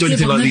 You didn't do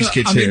anything like these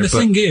kids here. The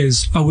thing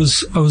is, I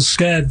was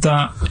scared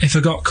that if I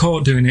got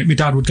caught doing it, my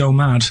dad would go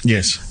mad.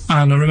 Yes.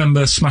 And I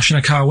remember smashing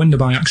a car window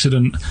by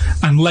accident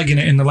and legging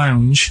it in the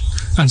lounge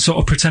and sort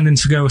of pretending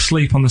to go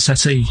asleep on the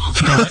settee.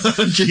 Right?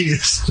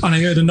 Genius. And I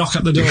heard a knock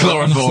at the door.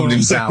 Chloroformed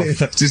himself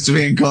just to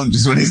be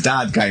unconscious when his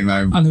dad came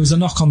home. And there was a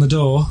knock on the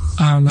door,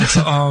 and I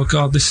thought, oh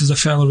God, this is a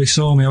fella he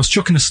saw me. I was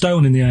chucking a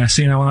stone in the air,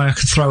 seeing how high I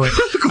could throw it.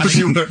 Of course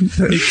you were.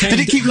 Did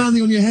it keep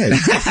landing on your head?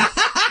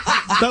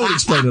 That would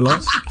explain a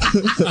lot.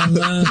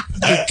 And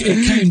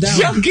it came down.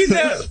 Chucking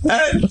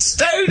a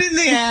stone in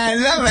the air,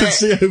 love To it.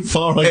 see how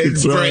far I could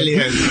throw it.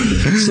 Brilliant.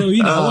 So,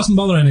 you know, I wasn't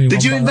bothering anyone.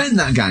 Did you by invent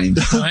that game?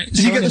 Right, Did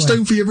you get the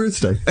stone for your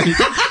birthday? Go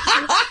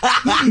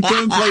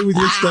and play with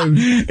your stone.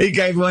 He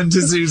gave one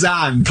to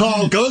Suzanne.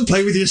 Carl, go and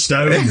play with your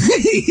stone.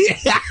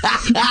 The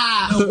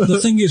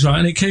thing is, right,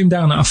 and it came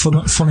down at a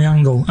funny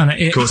angle, and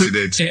Of course it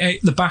did. It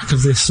ate the back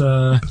of this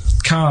car,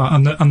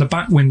 and the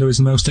back window is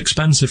the most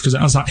expensive because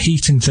it has that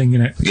heating thing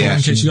in it, Yeah.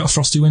 in case you got a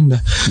frosty window.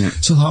 Yeah.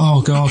 So I thought,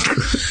 oh God.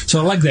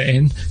 So I legged it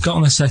in, got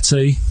on the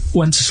settee,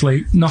 went to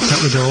sleep, knocked at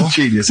the door.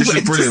 Genius. It's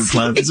a brilliant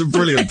plan. It's a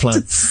brilliant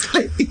plan.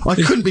 I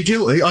couldn't be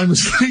guilty. I'm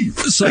asleep.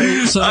 So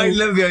I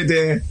love the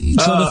idea.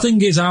 So the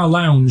thing is, our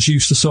lounge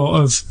used to sort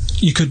of,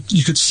 you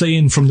could see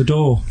in from the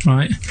door,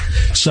 right?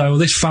 So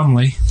this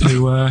family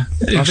who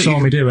saw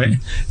me do it,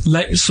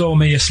 saw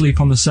me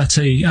asleep on the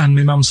settee, and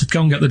my mum said,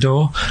 go and get the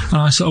door. And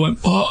I sort of went,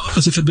 oh,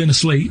 as if I'd been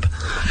asleep.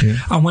 Yeah.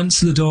 I went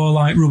to the door,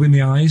 like, rubbing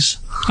my eyes,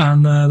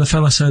 and the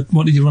fella said,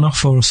 what did you run off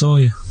for? I saw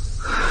you.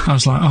 I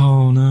was like,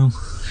 oh no.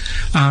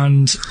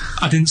 And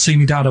I didn't see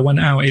my dad. I went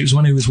out. It was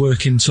when he was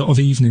working sort of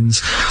evenings,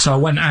 so I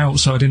went out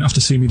so I didn't have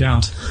to see my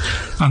dad.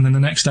 And then the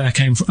next day I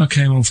came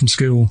home from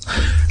school,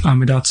 and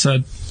my dad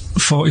said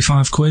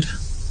 45 quid.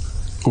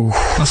 Oof.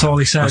 That's all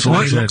he said. That's all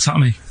he He said. looked at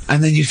me.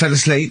 And then you fell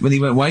asleep when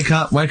he went, wake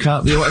up. You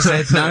know what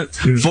I said? No,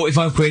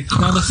 45 quid.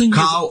 Now the thing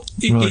Carl.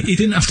 is, he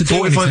didn't have to do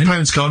 £45,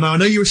 anything. Carl. Now, I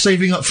know you were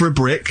saving up for a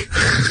brick,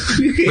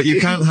 but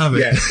you can't have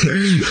it.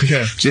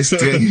 Yeah. Just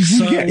doing.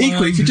 So,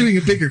 Equally, if you're doing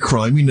a bigger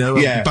crime, you know,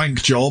 Yeah. a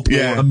bank job or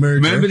a murder.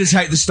 Remember to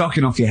take the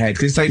stocking off your head,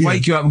 because they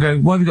wake you up and go,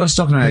 why have you got a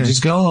stocking on your head?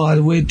 Just go, oh, I had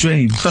a weird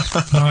dream.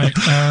 Right.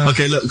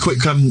 Okay, look, quick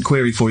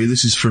query for you.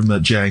 This is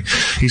from Jay.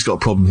 He's got a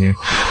problem here.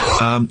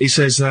 He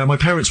says, my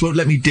parents won't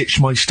let me ditch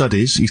my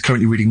studies. He's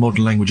currently reading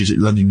modern languages at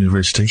London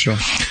University. Sure.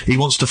 He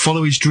wants to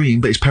follow his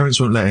dream, but his parents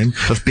won't let him,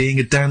 of being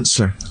a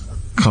dancer.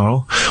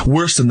 Carl.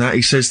 Worse than that,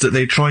 he says that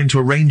they're trying to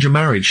arrange a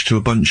marriage to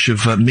a bunch of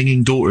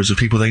minging daughters of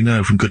people they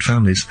know from good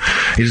families.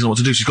 He doesn't know what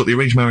to do, so he's got the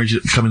arranged marriage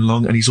coming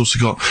along, and he's also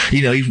got,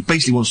 he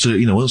basically wants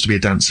to be a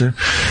dancer.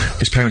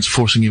 His parents are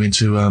forcing him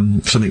into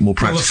something more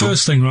practical. Well, the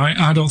first thing, right,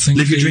 I don't think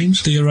Live your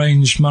dreams? the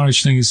arranged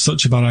marriage thing is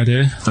such a bad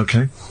idea.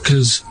 Okay.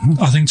 Because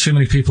I think too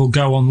many people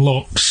go on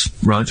looks,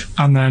 Right.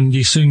 and then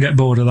you soon get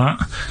bored of that,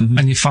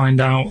 and you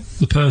find out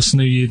the person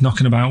who you're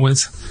knocking about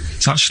with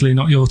is actually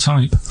not your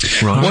type.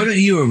 Right. Why don't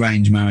you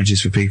arrange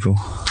marriages for people?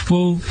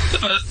 Well,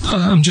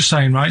 I'm just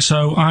saying, right,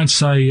 so I'd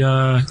say,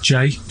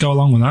 Jay, go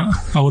along with that.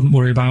 I wouldn't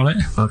worry about it.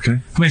 Okay.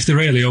 I mean, if they're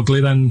really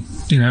ugly, then,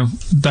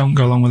 don't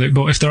go along with it.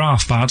 But if they're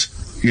half bad,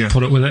 Yeah.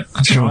 put up with it.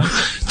 That's all right.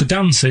 The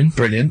dancing,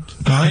 Brilliant.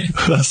 right,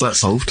 That's that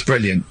solved.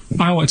 Brilliant.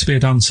 I wanted to be a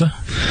dancer.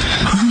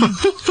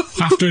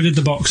 After I did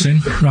the boxing,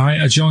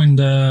 right, I joined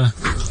a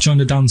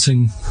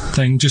dancing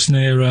thing just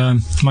near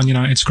Man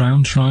United's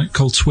ground, right,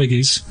 called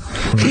Twiggy's.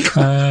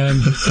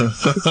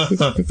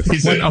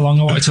 Went along,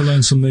 I wanted to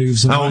learn some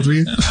moves. And How old were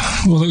you?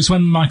 Well, it was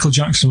when Michael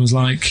Jackson was,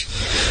 like,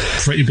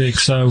 pretty big,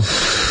 so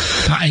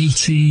about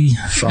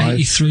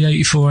 83,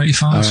 84,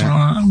 85, something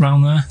like that,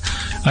 around there.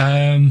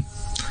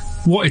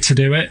 Wanted to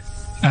do it.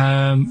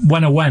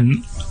 When I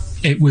went,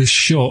 it was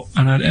shut,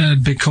 and it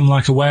had become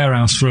like a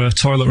warehouse for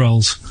toilet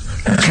rolls.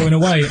 So in a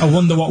way, I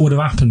wonder what would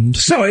have happened.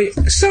 Sorry.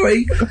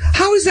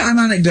 How is that an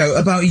anecdote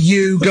about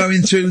you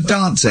going through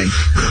dancing?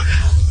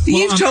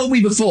 You've told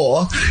me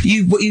before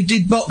you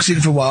did boxing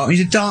for a while, you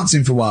did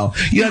dancing for a while.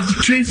 You had the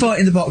true fight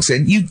in the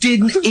boxing. You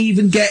didn't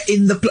even get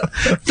in the.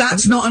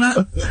 That's not an.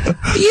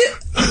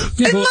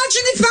 Imagine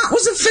if that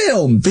was a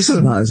film. This is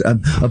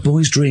a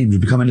boy's dream of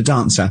becoming a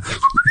dancer.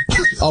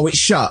 Oh, it's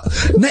shut.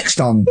 Next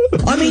on.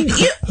 I mean,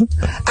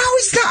 how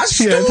is that a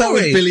story? Yeah, that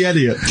was Billy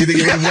Elliot. Do you think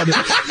it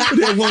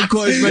would have won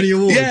quite as many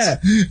awards?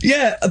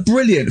 Yeah,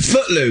 brilliant.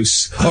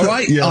 Footloose. All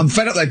right, Yeah. I'm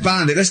fed up. They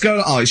banned it. Let's go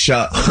on Eyes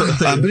Shut.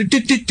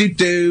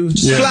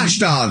 Flash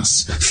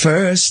dance.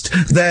 First,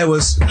 there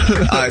was.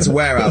 It's a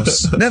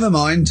warehouse. Never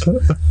mind.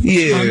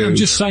 I'm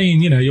just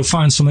saying, you'll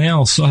find something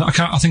else. I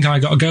think I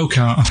got a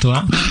go-kart after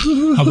that.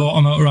 I bought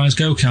a motorised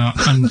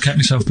go-kart and kept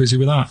myself busy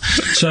with that.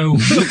 So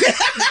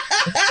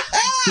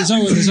there's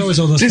always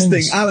other things. Just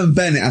think, Alan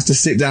Bennett has to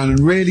sit down and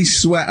really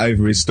sweat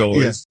over his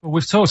stories. Yeah. Well,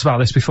 we've talked about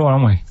this before,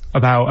 haven't we?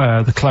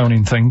 About the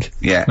cloning thing.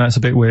 Yeah. That's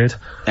a bit weird.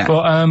 Yeah.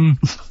 But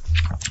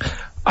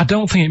I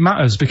don't think it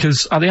matters,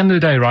 because at the end of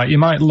the day, right, you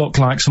might look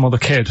like some other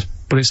kid,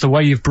 but it's the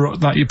way you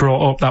brought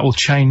up that will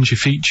change your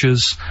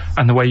features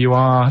and the way you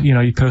are,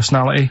 your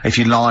personality. If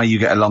you lie, you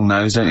get a long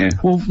nose, don't you?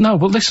 Well, no,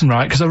 but listen,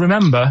 right, because I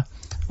remember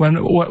when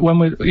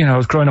we, I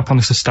was growing up on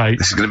this estate.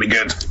 This is going to be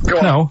good. Go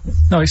on.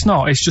 No, it's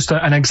not. It's just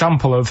an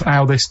example of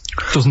how this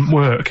doesn't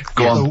work.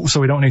 Go on. So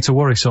we don't need to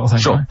worry, sort of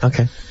thing. Sure. Right?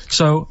 Okay.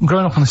 So I'm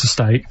growing up on this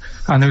estate,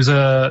 and there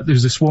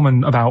was this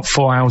woman about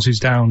 4 houses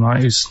down,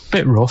 right, who's a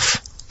bit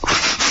rough.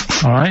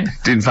 All right.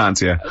 Didn't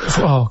fancy her.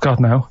 Oh God,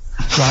 no.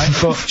 Right,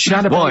 but she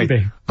had a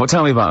baby. Well,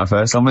 tell me about her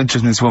first. I'm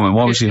interested in this woman.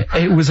 What was she?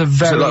 It was a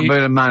very. She looked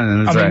like a man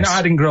in a I dress. mean,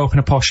 I didn't grow up in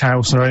a posh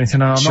house or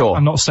anything. And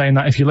I'm not saying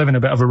that if you live in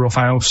a bit of a rough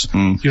house,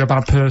 you're a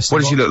bad person.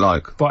 What did she look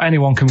like? But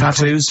anyone can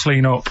Tattoos?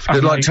 clean up.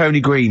 Looked like Tony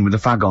Green with a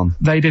fag on.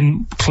 They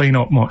didn't clean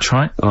up much,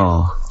 right?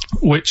 Oh.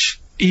 Which,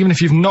 even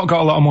if you've not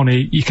got a lot of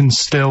money, you can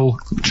still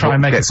try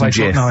and make the place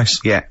look nice.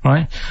 Yeah.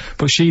 Right?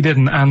 But she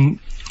didn't, and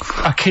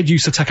a kid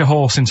used to take a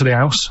horse into the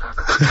house.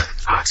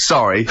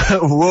 Sorry.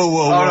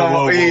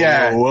 Whoa,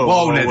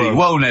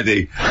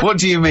 Neddy. What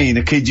do you mean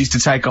a kid used to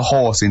take a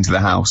horse into the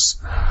house?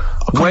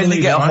 When did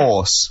he get a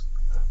horse?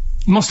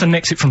 Must have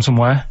nicked it from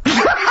somewhere.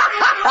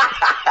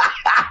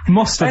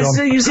 Must have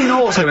done. You've seen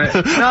horse in it?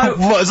 No.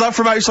 What, is that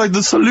from outside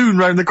the saloon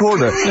round the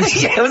corner?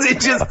 Yeah, was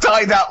it just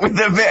tied up with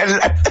a bit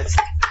of...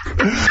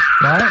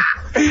 Right?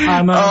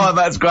 Oh,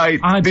 that's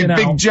great.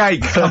 Big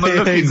Jake, I'm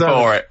looking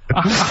for it.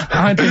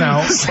 I'd been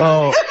out.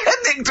 Oh.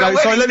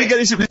 Sorry, let me get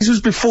this. This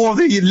was before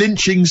the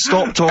lynching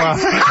stopped or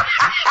after.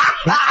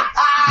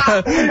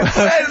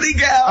 Where did he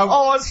get a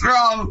horse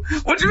from?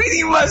 What do you mean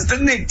he must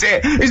have nicked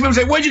it? His mum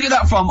said, where'd you get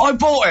that from? I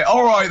bought it.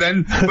 All right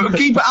then, but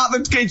keep it out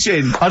of the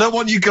kitchen. I don't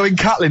want you going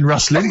Catlin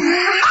rustling.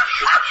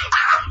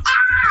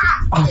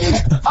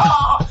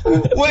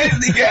 Where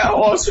did he get a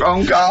horse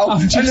from, Carl?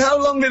 And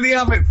how long did he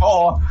have it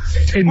for?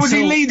 Was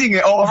he leading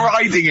it or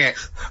riding it?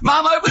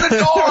 Mum, open the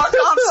door, I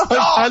can't stop!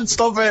 I can't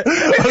stop it.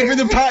 Open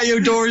the patio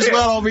door as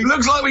well.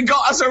 Looks like we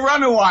got us a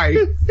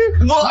runaway.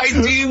 What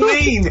do you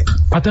mean?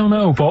 I don't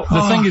know, but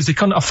the thing is, they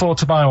couldn't afford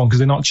to buy one because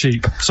they're not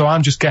cheap. So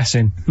I'm just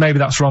guessing. Maybe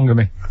that's wrong of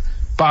me.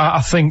 But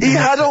I think... He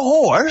had a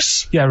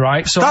horse? Yeah,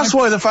 right. So that's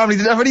why the family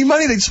didn't have any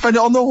money. They'd spend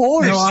it on the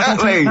horse. No, I don't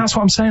think, that's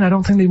what I'm saying. I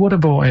don't think they would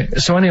have bought it.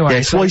 So anyway... Yeah,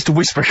 it's wise to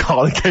whisper,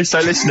 Carl, in case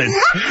they're listening.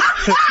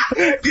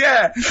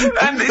 Yeah.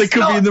 And they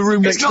could be in the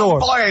room next door.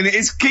 It's not buying it,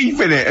 it's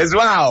keeping it as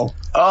well.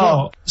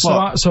 Oh.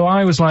 So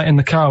I was like in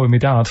the car with my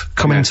dad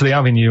coming into the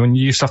avenue, and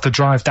you used to have to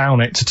drive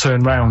down it to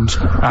turn round.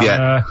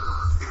 And,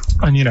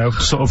 and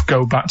sort of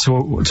go back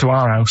to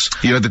our house.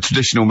 You had the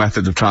traditional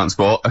method of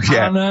transport.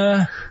 Yeah.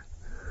 And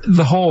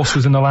the horse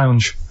was in the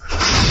lounge.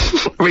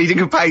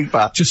 Reading a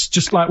paper.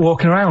 Just like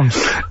walking around.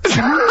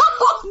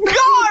 Oh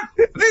God!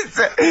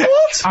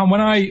 What? And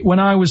when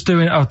I was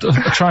doing, I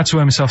tried to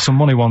earn myself some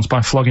money once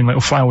by flogging little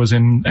flowers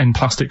in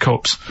plastic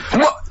cups.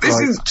 What? This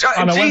is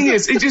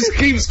genius. It just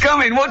keeps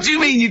coming. What do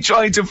you mean you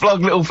tried to flog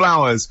little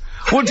flowers?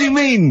 What do you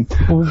mean?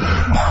 Wait.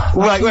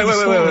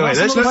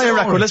 Let's play a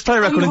record. Let's play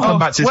a record and come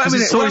back to this, because the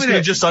story's going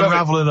to just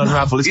unravel and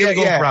unravel. It's going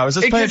to go for hours.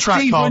 Let's play a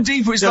track, deeper and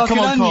deeper. It's like an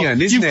onion,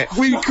 isn't it?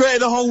 We've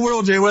created a whole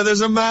world here where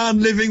there's a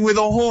man living with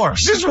a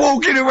horse. Just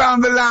walking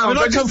around the lounge.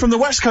 I come from the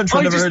West Country.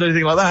 I've never heard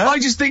anything like that. I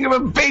just think of a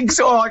big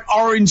sort of like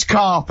orange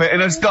carpet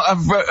and it's got a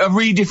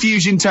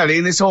rediffusion telly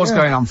and this horse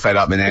going, I'm fed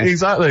up in here.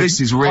 Exactly. This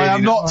is really... I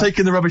am not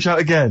taking the rubbish out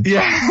again.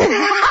 Yeah.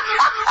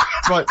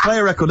 Right, play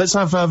a record. Let's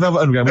have Velvet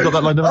Underground. We've got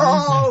that lined up.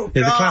 Oh,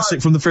 yeah, the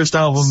classic from the first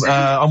album.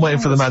 I'm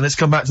Waiting for the Man. Let's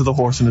come back to the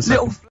horse in a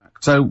second.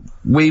 So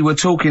we were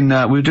talking,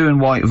 we were doing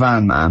White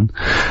Van Man,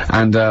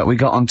 and we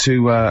got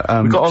onto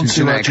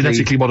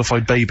genetically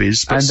modified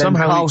babies, but and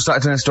somehow then Karl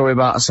started telling a story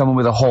about someone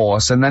with a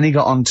horse, and then he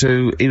got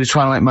onto, he was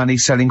trying to make money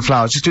selling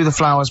flowers. Just do the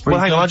flowers briefly.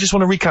 Well, hang on, I just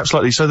want to recap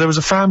slightly. So there was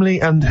a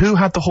family, and who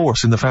had the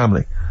horse in the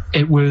family?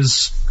 It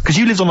was... Because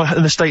you lived on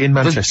an estate in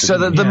Manchester. So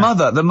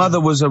the mother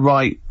was a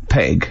right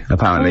pig,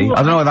 apparently. Well,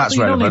 I don't know if that's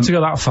relevant. You don't need to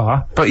go that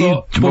far. But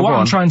what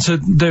I'm trying to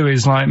do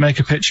is, like, make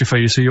a picture for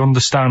you so you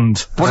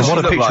understand what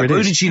a picture it is.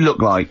 Who did she look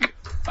like?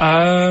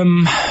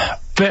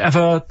 Bit of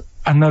a,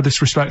 and no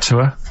disrespect to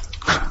her,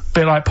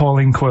 bit like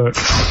Pauline Quirk.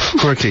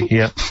 Quirky,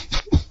 yeah.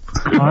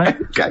 Right?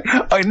 Okay,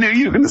 I knew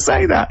you were going to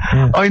say that.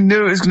 Yeah. I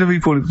knew it was going to be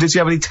Pauline. Did she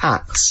have any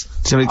tats?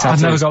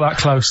 I've never got that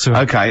close to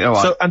her. Okay,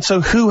 alright.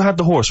 So who had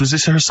the horse? Was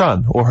this her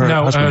son or her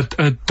husband?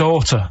 No, her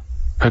daughter.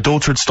 Her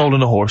daughter had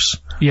stolen a horse.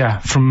 Yeah,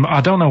 from,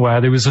 I don't know where,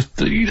 there was I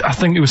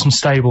think there was some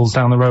stables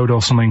down the road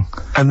or something.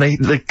 And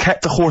they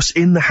kept the horse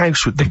in the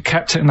house with them? They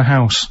kept it in the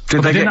house.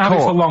 Did they didn't get have it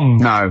caught? for long.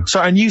 No.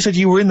 So, and you said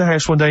you were in the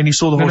house one day and you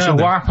saw the horse in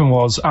there? What happened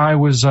was, I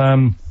was,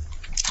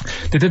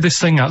 they did this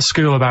thing at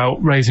school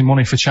about raising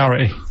money for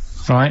charity,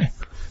 right?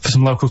 For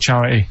some local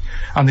charity.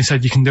 And they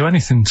said you can do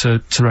anything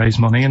to raise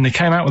money, and they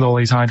came out with all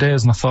these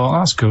ideas, and I thought,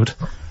 that's good.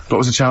 What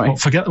was the charity?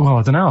 Well,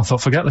 I don't know, I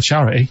thought, forget the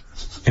charity.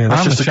 Yeah,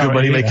 that's I'm just the a good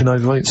charity money making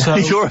idea. So,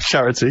 you're a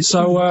charity.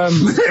 So,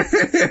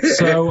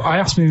 so I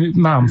asked my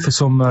mum for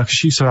some, cause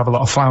she used to have a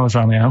lot of flowers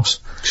around the house.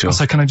 Sure. I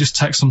said, can I just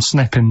take some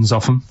snippings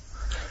off them?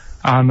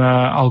 And,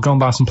 I'll go and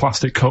buy some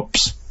plastic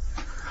cups.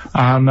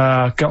 And,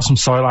 got some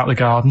soil out of the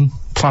garden,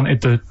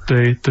 planted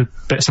the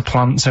bits of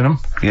plants in them.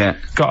 Yeah.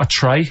 Got a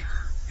tray.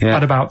 Yeah.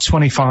 Had about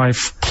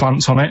 25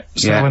 plants on it,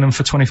 selling them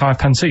for 25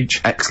 pence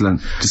each.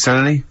 Excellent. Did you sell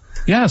any?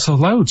 Yeah, so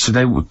loads. So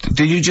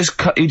did you just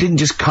cut, you didn't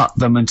just cut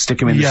them and stick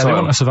them in the soil? Yeah,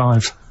 they want to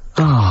survive.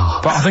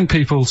 Oh. But I think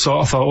people sort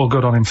of thought, well,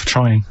 good on him for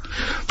trying.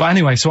 But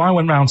anyway, so I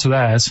went round to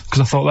theirs, because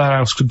I thought their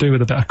house could do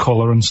with a bit of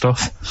colour and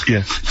stuff. Yeah.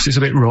 Because it's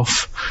a bit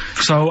rough.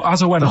 So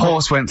as I went... The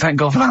horse went, thank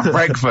God for that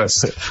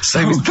breakfast.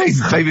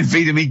 They've been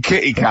feeding me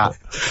kitty cat.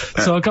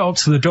 So I got up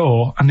to the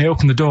door, and they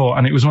opened the door,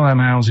 and it was one of them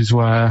houses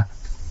where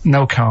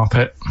no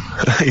carpet.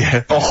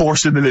 Yeah. A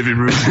horse in the living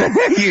room.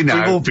 You know.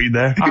 We've all been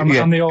there.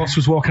 And the horse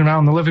was walking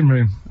around the living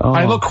room. Oh.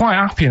 I looked quite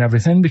happy and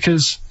everything,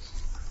 because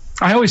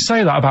I always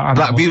say that about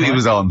animals. Black Beauty right?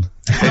 was on.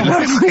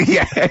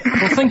 Yeah.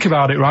 Well, think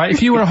about it, right?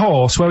 If you were a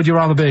horse, where would you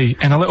rather be?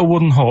 In a little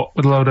wooden hut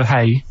with a load of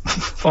hay,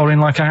 or in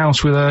like a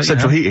house with a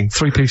central heating,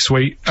 3-piece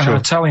suite, and a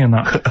telly and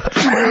that?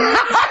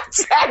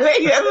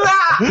 Telly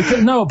and that.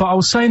 No, but I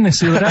was saying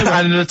this the other day.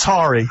 And an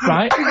Atari,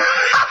 right?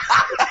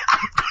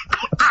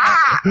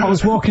 I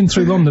was walking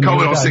through London.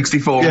 Commodore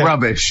 64,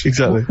 rubbish.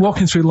 Exactly.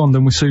 Walking through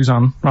London with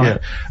Suzanne,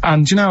 right? Yeah.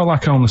 And you know,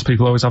 like homeless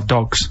people always have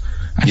dogs.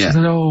 And she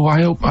said, oh,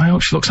 I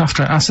hope she looks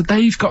after it. I said,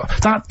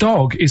 that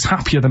dog is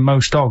happier than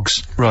most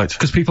dogs. Right.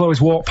 Because people always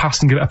walk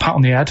past and give it a pat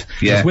on the head.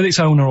 Yeah. It's with its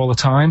owner all the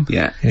time.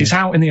 Yeah. It's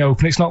out in the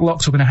open. It's not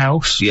locked up in a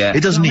house. Yeah.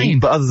 It doesn't eat,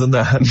 but other than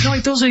that. No,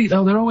 it does eat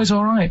though. They're always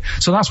alright.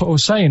 So that's what I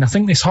was saying. I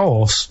think this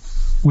horse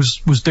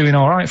was doing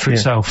alright for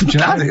itself. Do you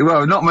know?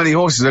 Well, not many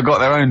horses have got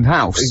their own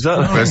house.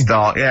 Exactly. For a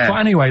start, yeah. But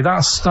anyway,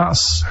 that's by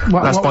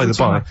the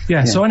by.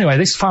 Yeah, so anyway,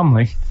 this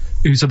family,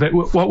 who's a bit,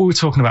 what we were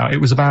talking about,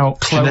 it was about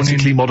cloning.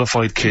 Genetically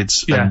modified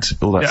kids and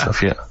all that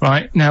stuff,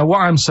 Right, now what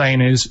I'm saying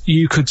is,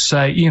 you could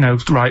say, you know,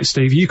 right,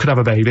 Steve, you could have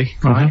a baby,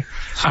 right?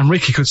 And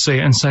Ricky could see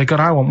it and say,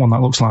 God, I want one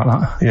that looks like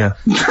that. Yeah.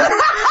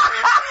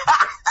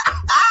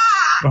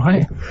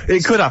 Right?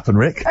 It could happen,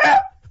 Rick.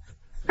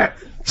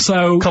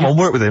 So come on,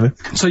 work with him.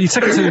 So you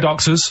take it to the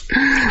doctors,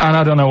 and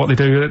I don't know what they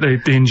do.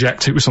 They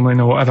inject it with something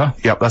or whatever.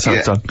 Yep, that's how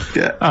it's done.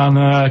 Yeah.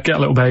 And get a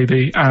little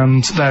baby,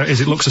 and there it is.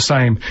 It looks the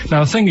same.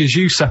 Now the thing is,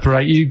 you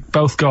separate. You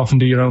both go off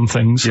and do your own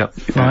things.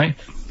 Yep. Right.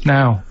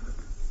 Now,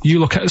 you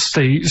look at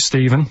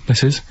Stephen.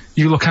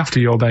 You look after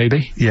your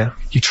baby. Yeah.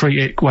 You treat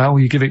it well.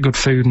 You give it good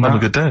food and I'm a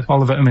good dad. all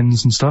the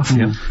vitamins and stuff.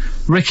 Yeah.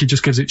 Ricky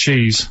just gives it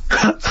cheese.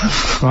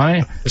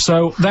 Right.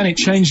 So then it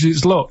changes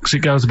its looks. It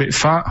goes a bit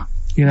fat.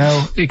 You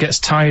know, it gets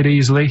tired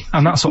easily,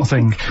 and that sort of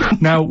thing.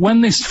 Now,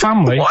 when this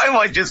family... Why am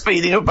I just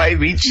feeding a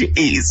baby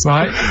cheese?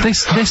 Right,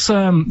 this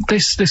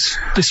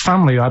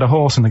family had a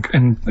horse in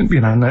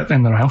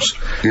their house.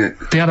 Yeah.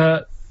 They had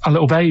a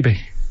little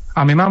baby.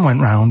 And my mum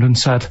went round and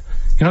said,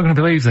 you're not going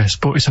to believe this,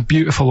 but it's a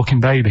beautiful looking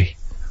baby.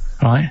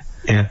 Right?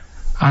 Yeah.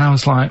 And I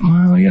was like,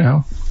 well, you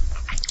know...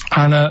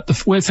 And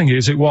the weird thing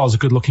is, it was a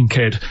good-looking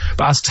kid.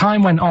 But as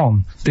time went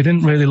on, they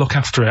didn't really look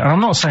after it. And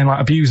I'm not saying,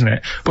 like, abusing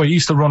it, but it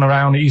used to run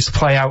around, it used to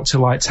play out till,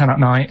 like, 10 at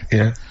night.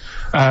 Yeah.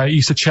 It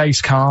used to chase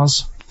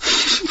cars.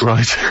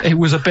 Right. It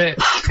was a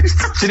bit...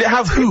 Did it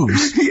have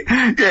hooves?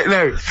 Yeah,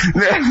 no.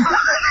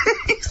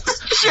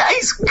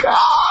 Chase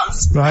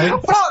cars! Right.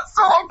 What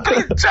sort of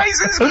kid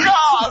chases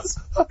cars?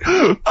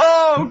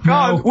 Oh, God.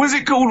 No. Was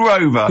it called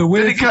Rover?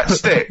 Did it catch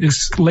stick?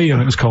 It's Liam,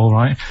 it was called,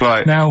 right?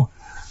 Right. Now,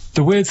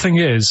 the weird thing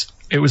is,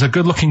 it was a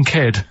good-looking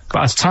kid,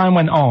 but as time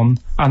went on,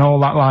 and all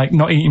that, like,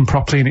 not eating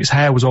properly and its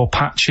hair was all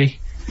patchy...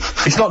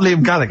 It's not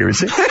Liam Gallagher,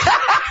 is it?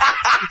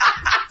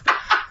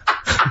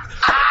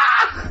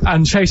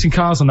 and chasing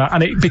cars and that,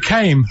 and it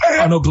became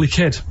an ugly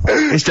kid.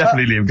 It's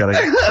definitely Liam Gallagher.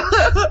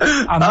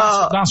 And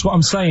that's what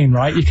I'm saying,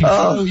 right? You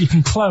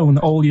can clone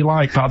all you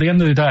like, but at the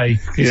end of the day,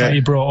 it's how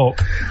you're brought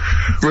up.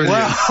 Brilliant.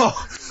 Wow.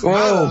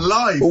 Whoa.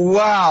 Life.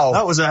 Wow.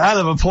 That was a hell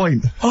of a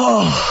point.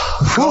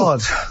 Oh,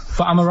 God.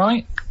 But am I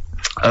right?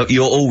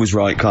 You're always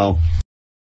right, Carl.